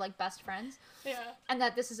understood that we were like best friends. Yeah. And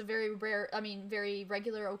that this is a very very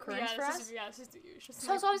regular occurrence for us. This is the usual.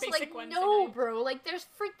 So I was always like, no, bro, like they're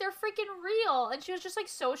freaking real. And she was just like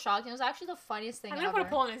so shocked. And it was actually the funniest thing I'm gonna ever. put a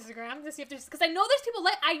poll on Instagram to see if there's, because I know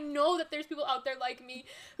that there's people out there like me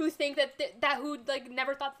who think that who like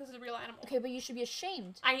never thought this was a real animal. Okay, but you should be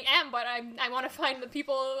ashamed. I am, but I want to find the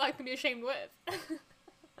people I can be ashamed with.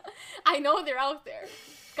 I know they're out there.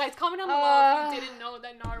 Guys, comment down below if you didn't know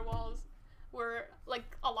that narwhals were like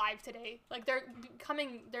alive today. Like they're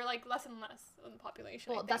like less and less in the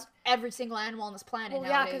population. Well, that's every single animal on this planet nowadays.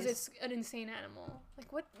 Yeah, because it's an insane animal.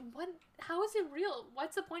 Like what? How is it real?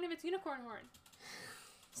 What's the point of its unicorn horn?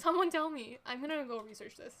 Someone tell me. I'm gonna go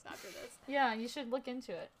research this after this. Yeah, you should look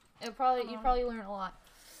into it. You'd probably learn a lot.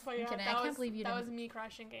 But yeah, I can't believe you didn't. That was me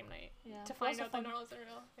crashing game night. Yeah, to find out that narwhals are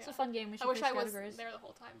real. Yeah. It's a fun game. We should I wish I was there the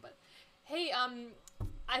whole time, but hey,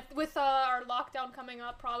 with our lockdown coming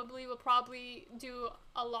up, we'll probably do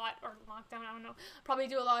a lot, or lockdown, I don't know, probably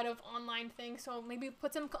do a lot of online things, so maybe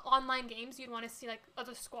put some online games you'd want to see, like, as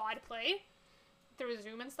a squad play through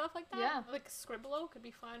Zoom and stuff like that. Yeah. Like, Scribblo could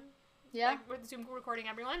be fun. Yeah. Like, with Zoom recording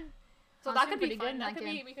everyone. So Sounds that could be good fun. That could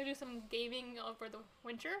game. be, we could do some gaming over the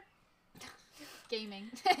winter. Gaming.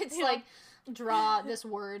 It's like, draw this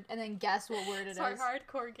word and then guess what word it is.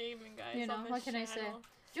 Hardcore gaming, guys. You know, on this what can I say? channel.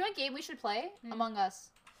 Do you know what game we should play? Among Us.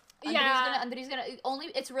 Yeah. Andre's gonna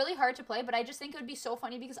it's really hard to play, but I just think it would be so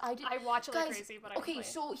funny because I watch it like crazy, but I can play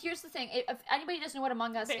so here's the thing. If anybody doesn't know what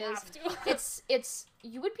Among Us they is, have to. it's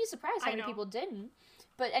you would be surprised how many people didn't.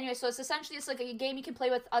 But anyway, so it's like a game you can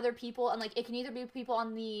play with other people, and like it can either be people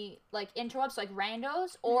on the like interwebs, so like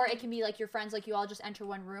randos, or it can be like your friends, like you all just enter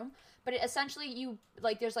one room. But essentially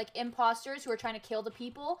there's like imposters who are trying to kill the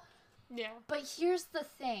people. Yeah. But here's the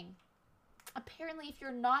thing. Apparently, if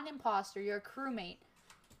you're not an imposter, you're a crewmate.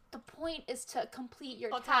 The point is to complete your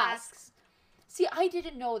tasks. See, I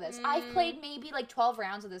didn't know this. I've played maybe like 12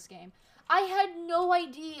 rounds of this game. I had no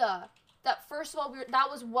idea that, first of all, that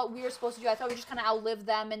was what we were supposed to do. I thought we just kind of outlive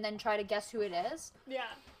them and then try to guess who it is.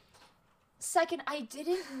 Yeah. Second, I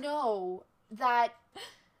didn't know that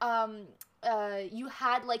you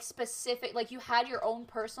had like specific, like you had your own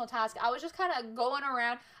personal task. I was just kind of going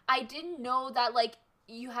around. I didn't know that like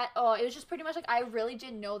you had, it was just pretty much like, I really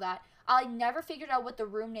didn't know that. I never figured out what the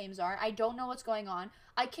room names are. I don't know what's going on.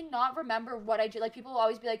 I cannot remember what I did. Like, people will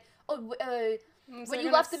always be like, when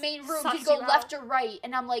you left the main room, did you go left or right?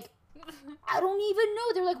 And I'm like, I don't even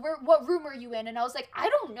know. They're like, what room are you in? And I was like, I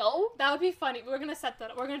don't know. That would be funny. We're gonna set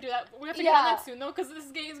that up. We're gonna do that. We have to get on that soon, though, because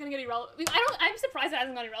this game is gonna get irrelevant. I'm surprised it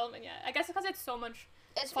hasn't got irrelevant yet. I guess because it's so much.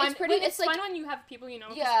 It's fun. It's fun when you have people you know.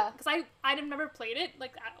 Yeah. Because I've never played it.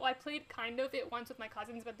 Like I played kind of it once with my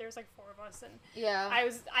cousins, but there's like 4 of us, and yeah.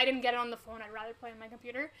 I didn't get it on the phone. I'd rather play on my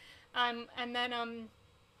computer. And then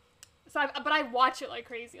So, but I watch it like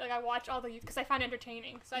crazy. Like, I watch all the because I find it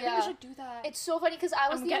entertaining. So I think we should do that. It's so funny because I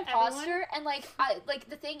was the get imposter, everyone. and like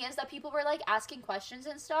the thing is that people were like asking questions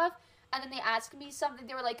and stuff, and then they asked me something.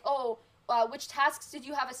 They were like, "Oh, which tasks did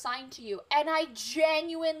you have assigned to you?" And I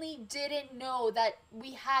genuinely didn't know that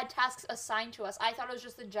we had tasks assigned to us. I thought it was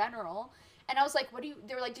just the general, and I was like, "What do you?"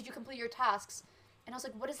 They were like, "Did you complete your tasks?" And I was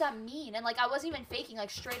like, "What does that mean?" And like I wasn't even faking, like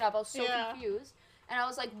straight up. I was so confused. And I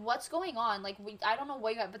was like, "What's going on?" Like I don't know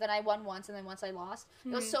what you got, but then I won once, and then once I lost.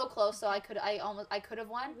 It was so close, so I could have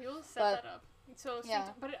won. We will set that up. So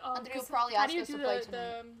but Andrea will probably ask us to play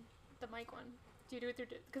the mic one? Do you do it through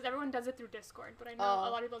because everyone does it through Discord, but I know a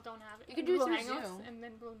lot of people don't have it. You can do it through Hangouts, Zoom, and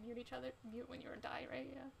then we'll mute when you're die, right?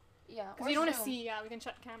 Yeah. Yeah. Because you don't want to see. Yeah, we can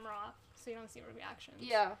shut the camera off, so you don't see our reactions.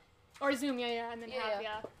 Yeah. Or Zoom, and then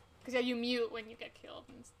because you mute when you get killed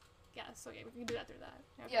and. Yeah, so we can do that through that.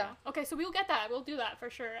 Okay. Yeah. Okay, so we'll get that. We'll do that for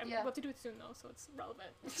sure. And we'll have to do it soon though, so it's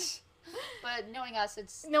relevant. But knowing us,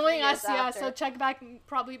 it's knowing us, after. So check back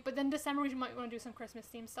probably. But then December we might want to do some Christmas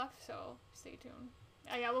themed stuff. So stay tuned.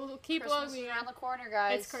 Yeah, we'll keep Christmas is around the corner,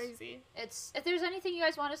 guys. It's crazy. It's if there's anything you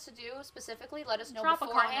guys want us to do specifically, let us know Drop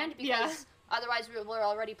beforehand because otherwise we'll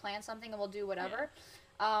already plan something and we'll do whatever.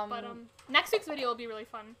 Yeah. But next week's video will be really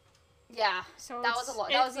fun. Yeah. So that was a lot.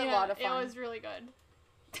 That was a lot of fun. It was really good.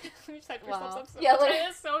 We just hyped ourselves up so yeah, much. It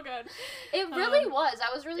is so good. It really was.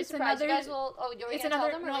 I was really surprised. You guys will. Oh, you're it's gonna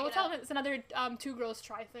another. tell them? No, we'll tell them. It's another two girls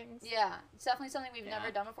try things. Yeah, it's definitely something we've never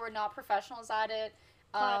done before. Not professionals at it.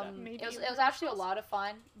 Maybe it was actually a lot of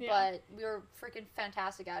fun, but we were freaking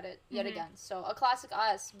fantastic at it yet again. So a classic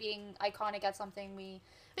us being iconic at something we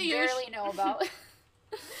barely know about.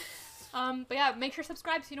 But yeah, make sure to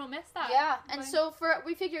subscribe so you don't miss that. Yeah, and so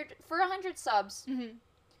we figured for 100 subs.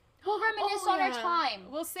 We'll reminisce on our time.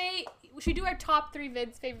 We'll say we should do our top 3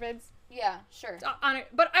 favorite vids. Yeah, sure.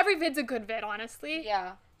 But every vid's a good vid, honestly.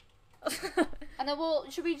 Yeah. And then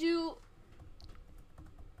should we do?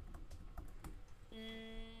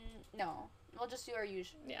 No, we'll just do our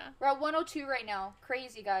usual. Yeah. We're at 102 right now.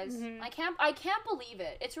 Crazy, guys. I can't believe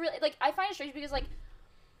it. It's really like I find it strange because like.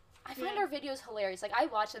 I find our videos hilarious. Like, I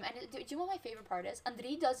watch them, and do you know what my favorite part is?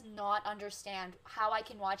 Andri does not understand how I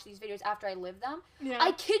can watch these videos after I live them. Yeah.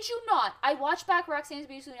 I kid you not. I watched back Roxanne's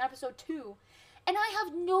Beauty Salon episode 2, and I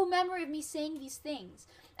have no memory of me saying these things.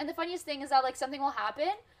 And the funniest thing is that, like, something will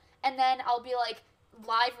happen, and then I'll be, like,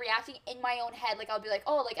 live reacting in my own head. Like, I'll be like,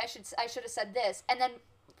 oh, like, I should have said this. And then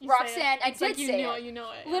Roxanne, I did say it. You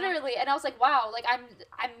know it. Literally. And I was like, wow, like,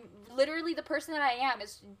 I'm literally the person that I am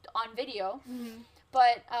is on video.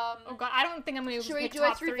 But oh god, I don't think I'm gonna. Should we do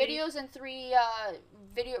our 3 videos and 3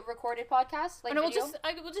 video recorded podcasts? Like no, video?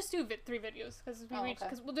 we'll just do 3 videos because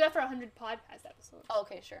because we'll do that for 100 podcast episodes. Oh,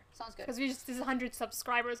 okay, sure, sounds good. Because there's 100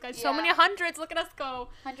 subscribers, guys. So many hundreds. Look at us go.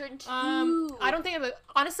 102. I don't think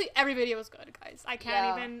honestly every video was good, guys. I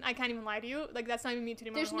can't even lie to you. Like that's not even me to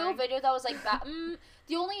do. There's no video that was like that.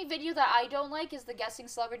 The only video that I don't like is the guessing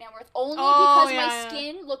celebrity net worth, only because my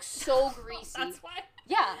skin looks so greasy. That's why.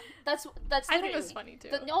 Yeah, that's. I think it was funny too.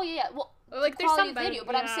 Well, like there's some video,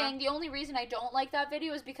 but I'm saying the only reason I don't like that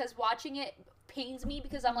video is because watching it pains me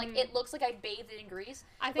because I'm like it looks like I bathed in grease,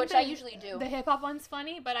 which I usually do. The hip hop one's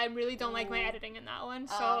funny, but I really don't like my editing in that one.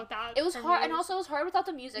 So that it was hard, and also it was hard without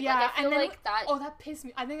the music. Yeah, like, I feel like that. Oh, that pissed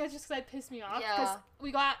me. I think that's just because it pissed me off because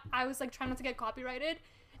I was like trying not to get copyrighted.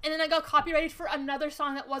 And then I got copyrighted for another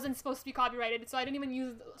song that wasn't supposed to be copyrighted, so I didn't even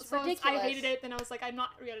use. It's ridiculous. I hated it. Then I was like, I'm not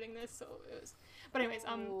re-editing this. So it was. But anyways,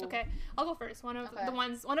 okay, I'll go first. One of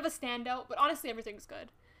a standout, but honestly, everything's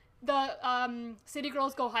good. The City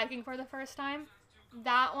Girls Go Hiking for the First Time.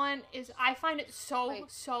 That one is. I find it so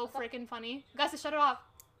freaking funny. Guys, shut it off.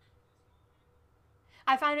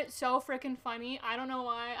 I find it so freaking funny. I don't know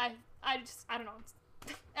why. I don't know.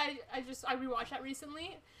 I rewatched that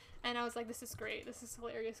recently. And I was like, this is great. This is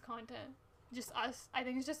hilarious content. Just us. I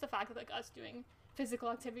think it's just the fact of like us doing physical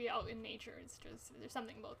activity out in nature. It's just, there's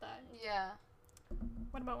something about that. Yeah.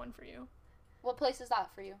 What about one for you? What place is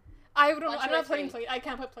that for you? I'm not putting I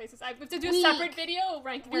can't put places. I have to do a separate video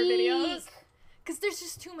ranking your videos. Because there's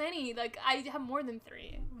just too many. Like, I have more than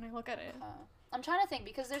 3 when I look at it. I'm trying to think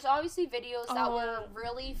because there's obviously videos that were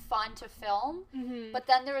really fun to film. But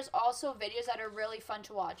then there's also videos that are really fun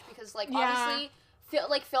to watch because like obviously...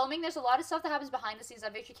 like filming, there's a lot of stuff that happens behind the scenes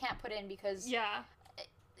that you can't put in because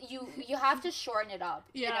you have to shorten it up.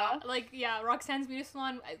 You know? Like Roxanne's Beauty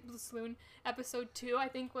Salon episode 2 I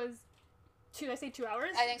think was 2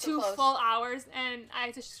 hours. I think 2 full hours, and I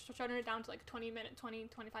had to shorten it down to like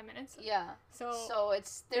 25 minutes. Yeah. So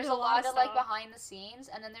there's a lot lot of like behind the scenes,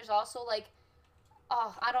 and then there's also like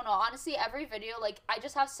I don't know. Honestly, every video like I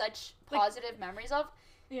just have such positive memories of.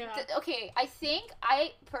 Yeah. Okay,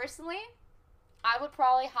 I personally, I would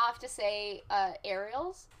probably have to say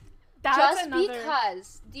Ariel's. That's Just another.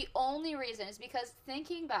 because the only reason is because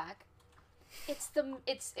thinking back,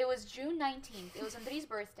 it was June 19th. It was Andri's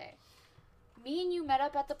birthday. Me and you met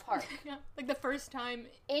up at the park. Yeah, like the first time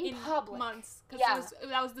in public. Months. Cause Yeah.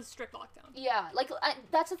 that was the strict lockdown. Yeah, like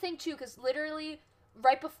that's the thing too, because literally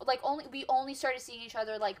right before, like we only started seeing each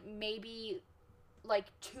other like maybe like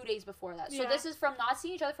 2 days before that. So Yeah. this is from not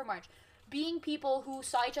seeing each other for March, being people who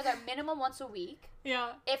saw each other minimum once a week.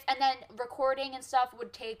 Yeah. And then recording and stuff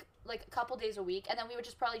would take like a couple days a week, and then we would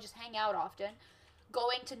just probably just hang out often.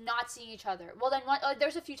 Going to not seeing each other. Well, then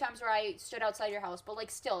there's a few times where I stood outside your house, but like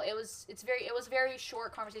still, it was very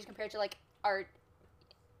short conversation compared to like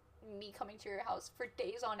me coming to your house for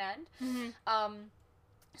days on end. Mm-hmm.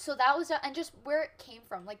 So that was and just where it came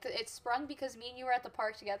from. Like it sprung because me and you were at the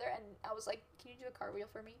park together, and I was like, "Can you do a cartwheel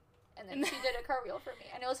for me?" And then she did a cartwheel for me,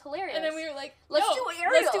 and it was hilarious. And then we were like, Let's "Yo, do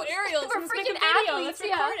aerials. Let's do aerials. We're Let's make freaking a video. athletes,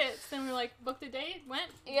 Let's record it." So then we were like, booked a date, went.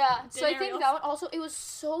 Yeah. So I think aerials. that one also, it was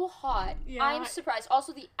so hot. Yeah. I'm surprised.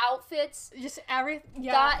 Also the outfits. Just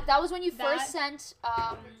yeah. That was when you That- first sent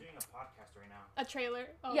We're doing a podcast right now. A trailer.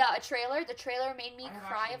 Oh. yeah, a trailer. The trailer made me I have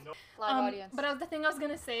cry actually of live audience. But the thing I was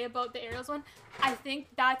gonna say about the aerials one, I think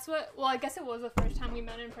that's what. Well, I guess it was the first time we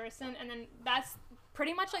met in person, and then that's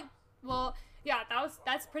pretty much like. Well, yeah,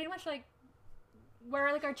 that's pretty much like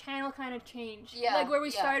where like our channel kind of changed. Yeah, Like where we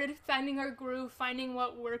yeah. started finding our groove, finding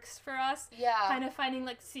what works for us. Yeah. Kind of finding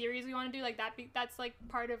like series we want to do, like that's like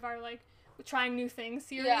part of our like trying new things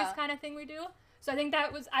series Yeah. kind of thing we do. So I think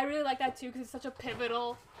I really like that too, because it's such a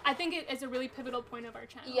pivotal. I think it is a really pivotal point of our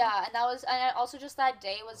channel. Yeah, and also just that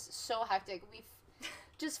day was so hectic.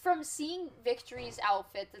 Just from seeing Victory's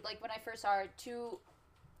outfit, that like when I first saw her, to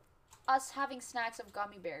us having snacks of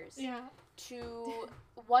gummy bears, Yeah. to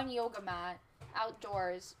one yoga mat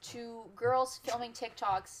outdoors, to girls filming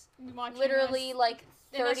TikToks, Watching literally us, like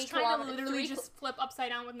and us 30 trying to kilometers, literally just flip upside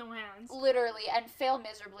down with no hands. literally, and fail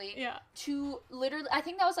miserably. Yeah. To literally, I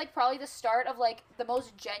think that was like probably the start of like the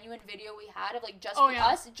most genuine video we had of like just Oh, yeah.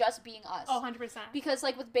 us, just being us. Oh, 100%. Because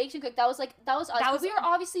like with Baked and Cooked, that was us. That But was- we were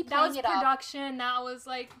obviously That playing was it up. production. That was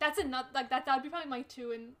like that's enough. Like that would be probably my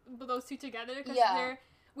two, and those two together, because Yeah.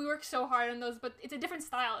 we work so hard on those. But it's a different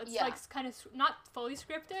style. It's Yeah. like kind of not fully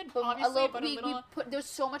scripted, But obviously, we there's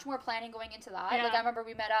so much more planning going into that. Yeah. Like I remember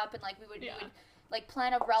we met up and like we would Yeah. like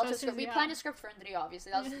plan a relative as soon script. as- We yeah. planned a script for Andrea,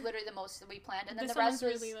 obviously. That was literally the most that we planned, and then this the rest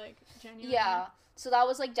one was really like genuine. yeah. So that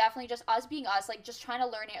was like definitely just us being us, like just trying to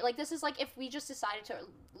learn it. Like this is like if we just decided to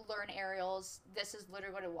learn aerials, this is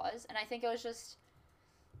literally what it was. And I think it was just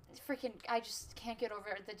freaking. I just can't get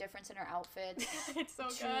over the difference in her outfits. It's so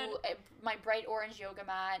to good. my bright orange yoga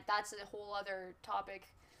mat. That's a whole other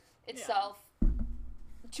topic itself.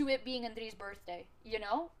 To it being Andri's birthday, you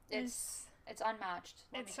know, it's unmatched.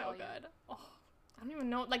 let me It's so tell you. good. Oh, I don't even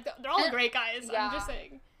know. Like they're all And- great guys. yeah. I'm just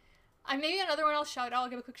saying. Maybe another one I'll shout out. I'll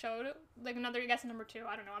give a quick shout out. Like another, I guess number two.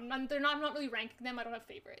 I don't know. I'm not really ranking them. I don't have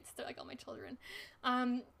favorites. They're like all my children.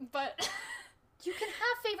 But You can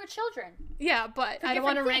have favorite children. yeah, but For I don't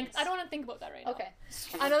want to different rank. things. I don't want to think about that right now. Okay.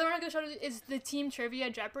 Another one I'm gonna shout out is the Team Trivia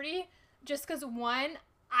Jeopardy. Just because one,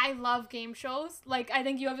 I love game shows. Like I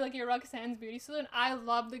think you have like your Roxanne's Beauty Salon. I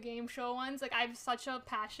love the game show ones. Like I have such a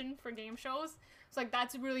passion for game shows. So like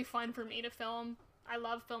that's really fun for me to film. I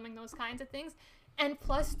love filming those kinds of things. And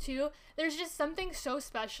plus two, there's just something so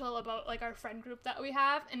special about like our friend group that we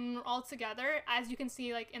have, and we're all together. As you can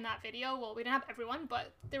see like in that video, well, we didn't have everyone,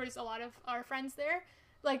 but there was a lot of our friends there.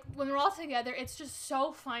 Like when we're all together, it's just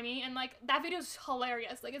so funny, and like that video's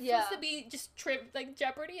hilarious. Like it's Yeah. supposed to be just like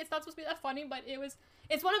Jeopardy. It's not supposed to be that funny, but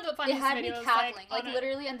it's one of the It funniest had videos. me cackling. Like on it.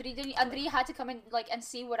 literally, Andri had to come in like and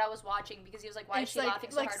see what I was watching because he was like, "Why is It's she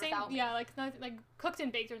laughing so hard without me?" Yeah, like cooked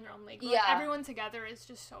and baked are in their own league. Like, Yeah. everyone together is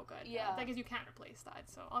just so good. Yeah. Like you can't replace that.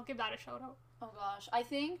 So I'll give that a shout out. Oh gosh, I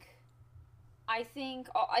think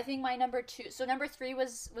my number two. So number three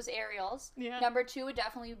was Ariel's. Yeah. Number two would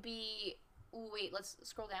definitely be. Ooh, wait, let's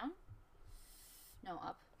scroll down. No,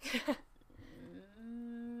 up.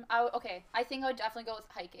 Okay, I think I would definitely go with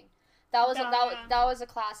hiking. That was Yeah. that was a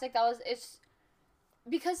classic. It's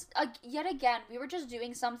because yet again we were just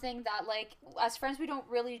doing something that like as friends we don't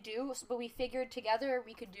really do, but we figured together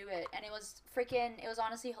we could do it, and it was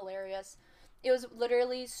honestly hilarious. It was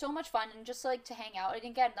literally so much fun, and just like to hang out. And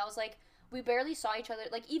again, that was like we barely saw each other.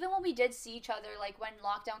 Like even when we did see each other, like when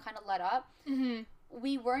lockdown kind of let up, Mm-hmm.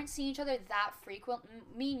 we weren't seeing each other that frequent.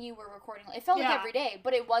 Me and you were recording. It felt like Yeah. every day,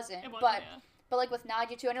 but it wasn't. It wasn't, but yeah. but like with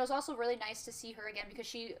Nadia too, and it was also really nice to see her again because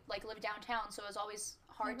she like lived downtown, so it was always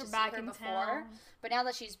hard to see back her in before. town. But now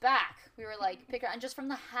that she's back, we were like, pick her up. And just from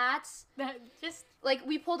the hats, That just like,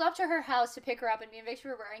 we pulled up to her house to pick her up, and me and Victor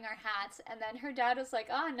were wearing our hats. And then her dad was like,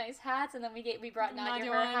 oh, nice hats. And then we brought Nadia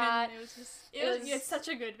her one, hat. and it's such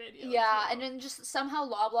a good video. Yeah, too. and then just somehow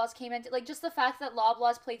Loblaws came into, like, just the fact that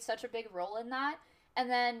Loblaws played such a big role in that. And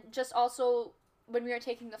then just also when we were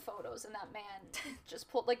taking the photos, and that man just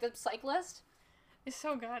pulled, like, the cyclist. It's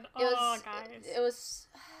so good. Guys. It was...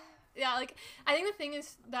 Yeah, like, I think the thing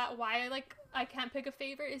is that why, like, I can't pick a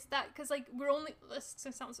favorite is that, because, like, we're only, this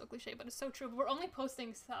sounds so cliche, but it's so true, we're only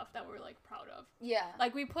posting stuff that we're, like, proud of. Yeah.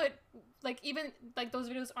 Like, we put, like, even, like, those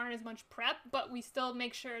videos aren't as much prep, but we still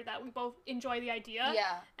make sure that we both enjoy the idea.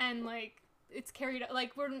 Yeah. And, like, it's carried,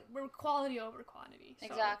 like, we're quality over quantity. So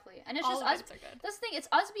exactly. And it's all just of us. it are good. That's the thing, it's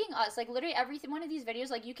us being us. Like, literally one of these videos,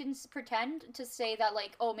 like, you can pretend to say that,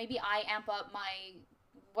 like, oh, maybe I amp up my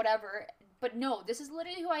whatever, but no, this is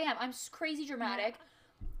literally who I am. I'm crazy dramatic.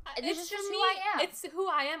 Yeah. This is just who I am. It's who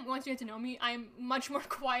I am. Once you get to know me, I'm much more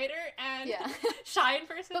quieter and Yeah. shy in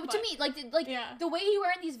person. But to me, like yeah. the way you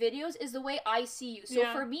are in these videos is the way I see you. So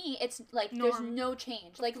Yeah. for me, it's like Norm. there's no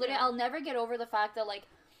change. Like literally, Yeah. I'll never get over the fact that like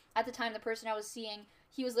at the time the person I was seeing,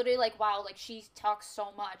 he was literally like, "Wow, like she talks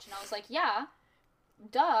so much," and I was like, "Yeah,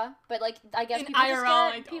 duh." But like I guess In people IRL, just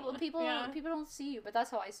I get, don't. people Yeah. don't see you, but that's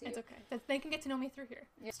how I see It's you. okay. They can get to know me through here.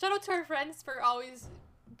 Yeah. Shout out to our friends for always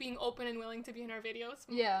being open and willing to be in our videos.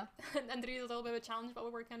 Yeah. Andrea is a little bit of a challenge, but we're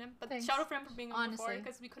working on him. But Thanks. shout out for him for being on before, Honestly.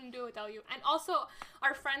 because we couldn't do it without you. And also,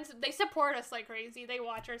 our friends, they support us like crazy. They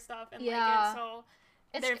watch our stuff and like Yeah. it, so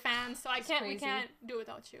It's they're fans. So we crazy. can't do it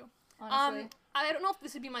without you. honestly. I don't know if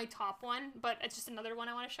this would be my top one, but it's just another one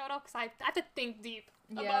I want to shout out because I have to think deep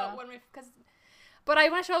Yeah. about when But I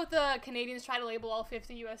want to shout out the Canadians try to label all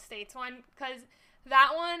 50 U.S. states one, because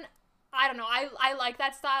that one, I don't know, I like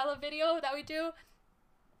that style of video that we do,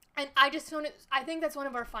 and I just found it, I think that's one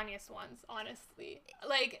of our funniest ones, honestly.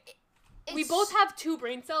 Like, we It's- both have 2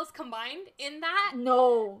 brain cells combined in that.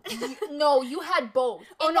 No, no, you had both.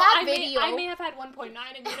 Oh In no, that I video, may have had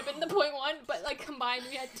 1.9, it may have been the 0.1, but like combined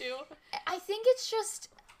we had 2. I think it's just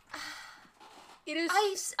It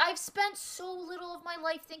is, I've spent so little of my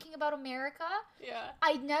life thinking about America. yeah.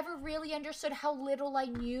 I never really understood how little I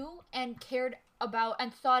knew and cared about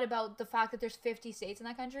and thought about the fact that there's 50 states in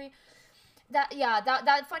that country. That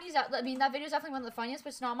funny, I mean, that video is definitely one of the funniest, but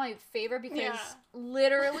it's not my favorite because Yeah.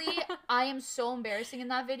 literally I am so embarrassing in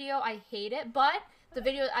that video. I hate it, but the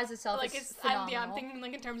video as itself Like is I'm phenomenal. thinking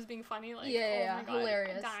like in terms of being funny, like Yeah, oh my God,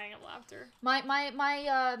 hilarious. I'm dying of laughter.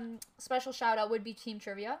 My special shout out would be Team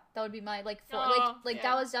Trivia. That would be my Oh, that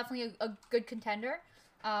yeah. was definitely a good contender.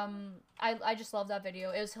 I just love that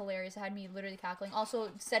video. It was hilarious. It had me literally cackling. Also,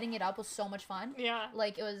 setting it up was so much fun. Yeah.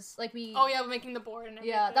 Like it was like we. Oh yeah, making the board and everything.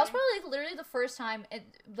 Yeah, that was probably like, literally the first time.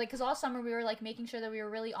 Because all summer we were like making sure that we were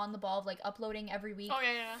really on the ball of like uploading every week. Oh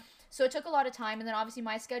yeah. So it took a lot of time, and then obviously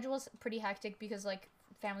my schedule was pretty hectic because like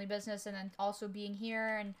family business, and then also being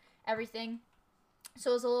here and everything.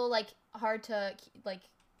 So it was a little like hard to like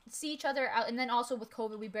see each other out, and then also with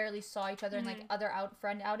COVID, we barely saw each other in like other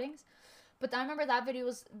friend outings. But I remember that video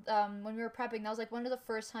was when we were prepping. That was like one of the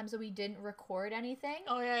first times that we didn't record anything,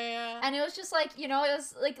 Oh yeah. and it was just like it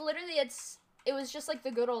was like literally it was just like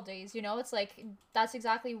the good old days, It's like that's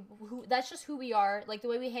exactly that's just who we are. Like the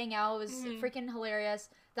way we hang out was freaking hilarious.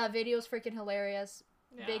 That video is freaking hilarious.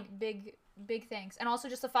 Yeah. Big thanks, and also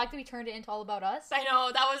just the fact that we turned it into all about us. I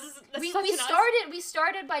know that's We such an us. we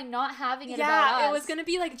started by not having it about Yeah, us. it was gonna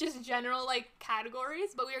be like just general like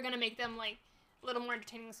categories, but we were gonna make them like a little more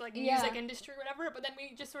entertaining, so like music industry or whatever. But then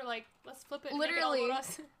we just were like, let's flip it. And Literally. make it all about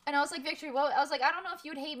us. And I was like, Victory, well, I was like, I don't know if you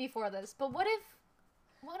would hate me for this, but what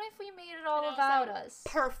if we made it all And I was about like, us?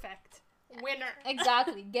 Perfect. Winner.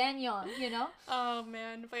 Exactly, Gagnon, Oh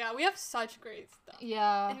man, but yeah, we have such great stuff.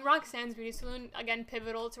 Yeah, And Roxanne's Beauty Saloon, again,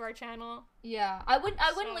 pivotal to our channel. yeah. I wouldn't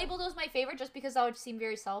So- label those my favorite just because that would seem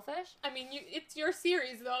very selfish. I mean, it's your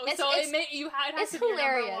series though, It's- so it's- you had It's to be your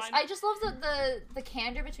number hilarious. one. I just love the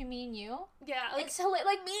candor between me and you. Yeah, like It's hilarious.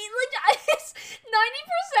 Like me, like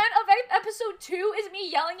 90% of episode 2 is me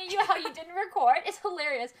yelling at you how you didn't record. It's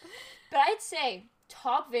hilarious. But I'd say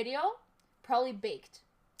top video, probably Baked.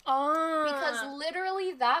 Because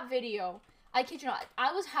literally that video, I kid you not,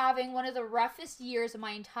 I was having one of the roughest years of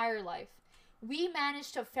my entire life. We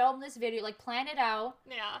managed to film this video, like plan it out,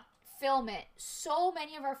 yeah. film it. So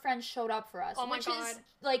many of our friends showed up for us. Oh my which God. is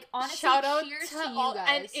like honestly Shout out cheers to to you all, guys.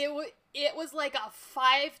 and it was like a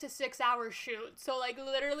 5 to 6 hour shoot. So like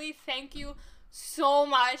literally, thank you so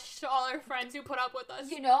much to all our friends who put up with us.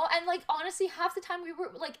 You know, and like honestly, half the time we were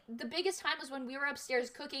like the biggest time was when we were upstairs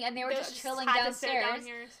cooking and they were just chilling had to sit downstairs. down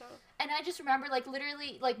here, so. And I just remember like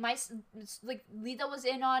literally like like Lida was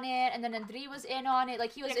in on it, and then Andri was in on it.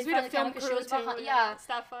 Like he was in front of the camera because she was behind. Yeah.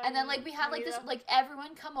 Stefan And then like we had like this like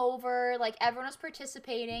everyone come over, like everyone was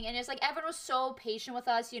participating, and it's like everyone was so patient with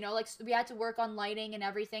us, you know, like we had to work on lighting and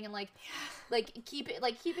everything, and like keeping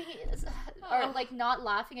it or like not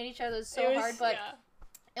laughing at each other was so hard, but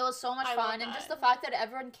it was so much fun. And just the fact that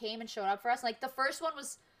everyone came and showed up for us, like the first one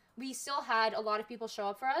was we still had a lot of people show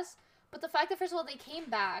up for us, but the fact that first of all they came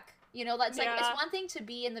back, you know, that's like it's one thing to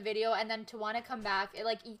be in the video and then to want to come back,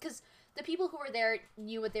 like because the people who were there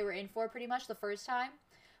knew what they were in for pretty much the first time.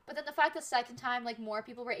 But then the fact the second time, like, more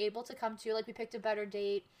people were able to come too. Like, we picked a better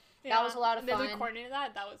date. Yeah, that was a lot of fun. They coordinated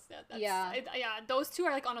that. That was, those two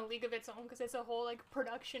are, like, on a league of its own because it's a whole, like,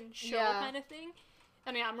 production show kind of thing.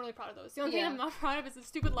 And, yeah, I'm really proud of those. The only thing I'm not proud of is the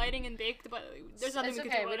stupid lighting and baked, but there's nothing we can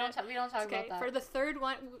do about it. We don't talk about that. For the third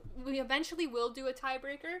one, we eventually will do a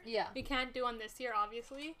tiebreaker. Yeah. We can't do one this year,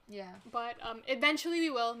 obviously. Yeah. But eventually we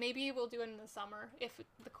will. Maybe we'll do it in the summer if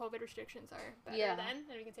the COVID restrictions are better then,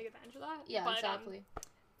 and we can take advantage of that. Yeah, but, exactly.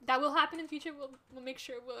 That will happen in the future. We'll make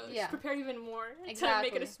sure we'll prepare even more to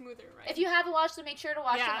make it a smoother ride. If you haven't watched them, make sure to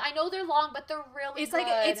watch them. I know they're long, but they're really good. Like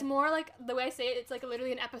it's more like the way I say it. It's like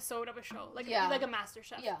literally an episode of a show, like a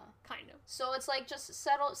MasterChef. Yeah, kind of. So it's like just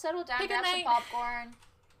settle down, grab some popcorn,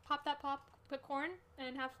 pop that popcorn,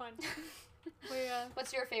 and have fun.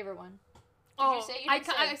 What's your favorite one?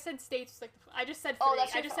 I said states like I just said three. Oh,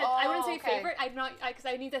 that's I just said I wouldn't say favorite. I'm not because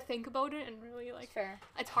I need to think about it and really like. Fair.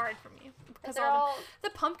 It's hard for me because the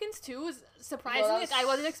pumpkins too was surprisingly like, I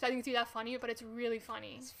wasn't expecting it to be that funny, but it's really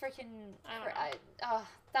funny. It's freaking.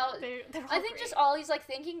 They're I think just always like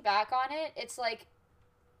thinking back on it, it's like.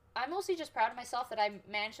 I'm mostly just proud of myself that I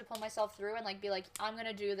managed to pull myself through and like be like I'm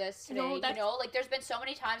gonna do this today. You know, like there's been so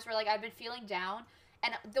many times where like I've been feeling down.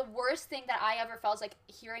 And the worst thing that I ever felt is, like,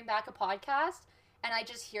 hearing back a podcast, and I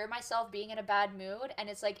just hear myself being in a bad mood, and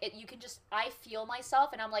it's, like, I feel myself,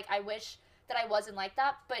 and I'm, like, I wish that I wasn't like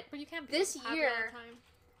that, but you can't be this year, all the time.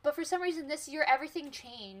 But for some reason, this year, everything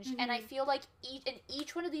changed, and I feel like in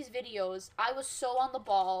each one of these videos, I was so on the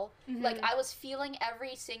ball, like, I was feeling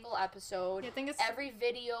every single episode, every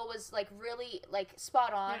video was, like, really, like,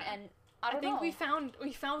 spot on, and I think we found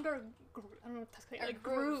our I don't know if that's like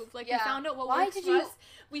groove. Like we found out what works for us.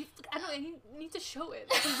 I don't know. I need to show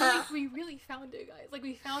it. Like, we really found it, guys. Like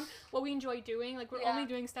we found what we enjoy doing. Like we're only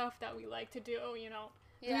doing stuff that we like to do. You know.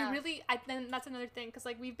 Yeah. We really. Then that's another thing because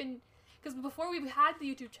like because before we've had the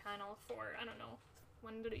YouTube channel for I don't know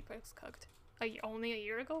when did Apex cooked? Only a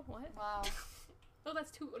year ago. What? Wow. Oh,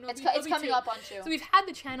 that's two. No, it's coming up on 2. So we've had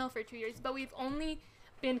the channel for 2 years, but we've only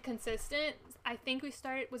been consistent. I think we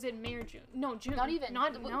started. Was it May or June? No, June. Not even.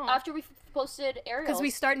 No. After we posted Ariel's. Because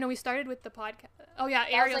we started with the podcast. Oh yeah,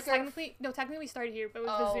 Ariel's. Like technically we started here, but it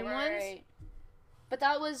was the Zoom ones. But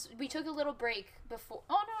that was we took a little break before.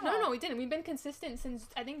 Oh no, we didn't. We've been consistent since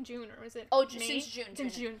I think June or was it? May? Since June.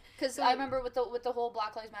 Since June. Because I remember with the whole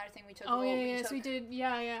Black Lives Matter thing we took. Oh yeah, so we did.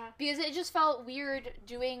 Yeah. Because it just felt weird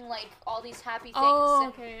doing like all these happy things. Oh,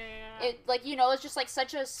 okay, yeah. It like it's just like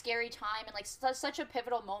such a scary time and like such a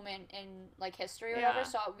pivotal moment in like history or whatever.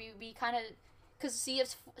 So we kind of because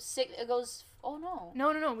it goes. Oh no.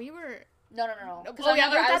 No. We were. No. Because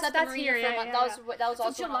I was at the Marina for a month. That was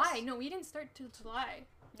also July. No, we didn't start till July.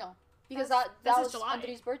 No, because that was July.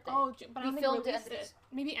 Andri's birthday. Oh, but we filmed it.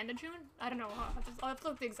 Maybe end of June. I don't know. I'll have to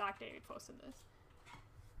look the exact date we posted this.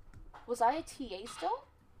 Was I a TA still?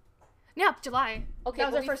 Yeah, July. Okay,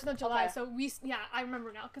 that was our 1st of July. Okay. So I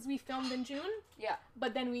remember now because we filmed in June. Yeah.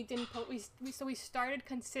 But then we didn't post. We started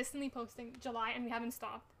consistently posting July, and we haven't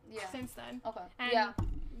stopped since then. Okay. And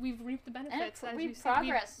we've reaped the benefits. And we've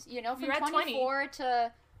progressed. From 24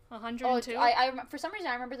 to 102. I for some reason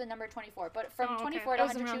I remember the number 24, but from 24 to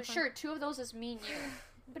 102, sure, 2 of those is me and you.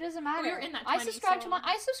 But it doesn't matter. We were in that 20, I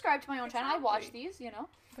subscribe to my own channel. I watch these,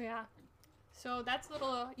 But yeah. So that's a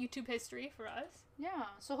little YouTube history for us. Yeah.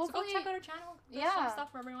 So hopefully go check out our channel. There's some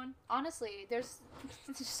stuff for everyone. Honestly, there's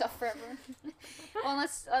stuff for everyone. Well,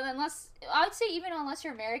 unless I would say even unless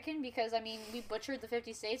you're American, because I mean we butchered the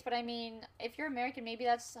 50 states, but I mean if you're American, maybe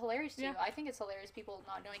that's hilarious to you. I think it's hilarious people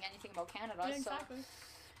not knowing anything about Canada. Yeah, exactly. So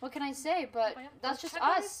what can I say? But that's just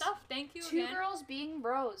us. Stuff. Thank you. 2 girls being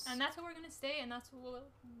bros. And that's what we're gonna stay, and that's what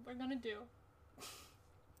we're gonna do.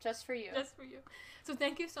 Just for you. Just for you. So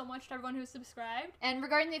thank you so much to everyone who's subscribed. And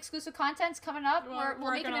regarding the exclusive contents coming up,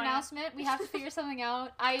 we'll make an announcement. We have to figure something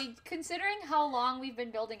out. Considering how long we've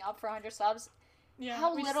been building up for 100 subs, Yeah.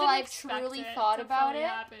 how we just little didn't I've expect truly it thought to about fully it.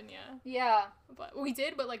 happen, yeah. Yeah. But we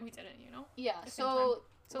did, but like we didn't, you know. Yeah. the same So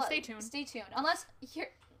So stay tuned. Stay tuned. Unless here,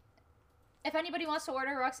 if anybody wants to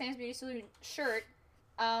order a Roxanne's Beauty Salon shirt,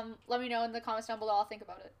 let me know in the comments down below. I'll think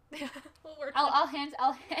about it. We'll work. I'll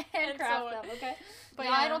handcraft sew it. them. Okay. But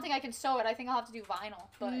No, I don't think I can sew it. I think I'll have to do vinyl,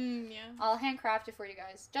 but yeah. I'll handcraft it for you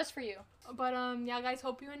guys, just for you. But yeah, guys,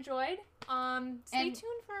 hope you enjoyed. Stay And-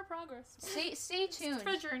 tuned for our progress. Stay tuned.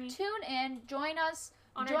 For the journey. Tune in. Join us.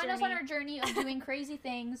 On our Join us on journey. our journey of doing crazy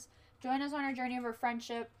things. Join us on our journey of our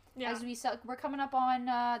friendship. Yeah. As we're coming up on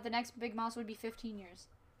the next big milestone would be 15 years.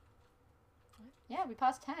 Yeah, we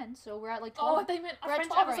passed 10, so we're at like 12. Oh, they meant a We're at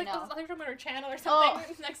friendship. 12 I was right like, now. I thought you were talking about our channel or something.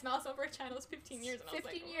 Oh. Next milestone for our channel is 15 years. And I was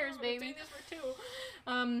 15 like, years, oh, baby. I'm doing this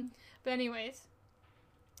for 2. But anyways.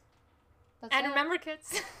 That's And it. remember,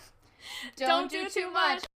 kids. Don't do too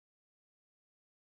much.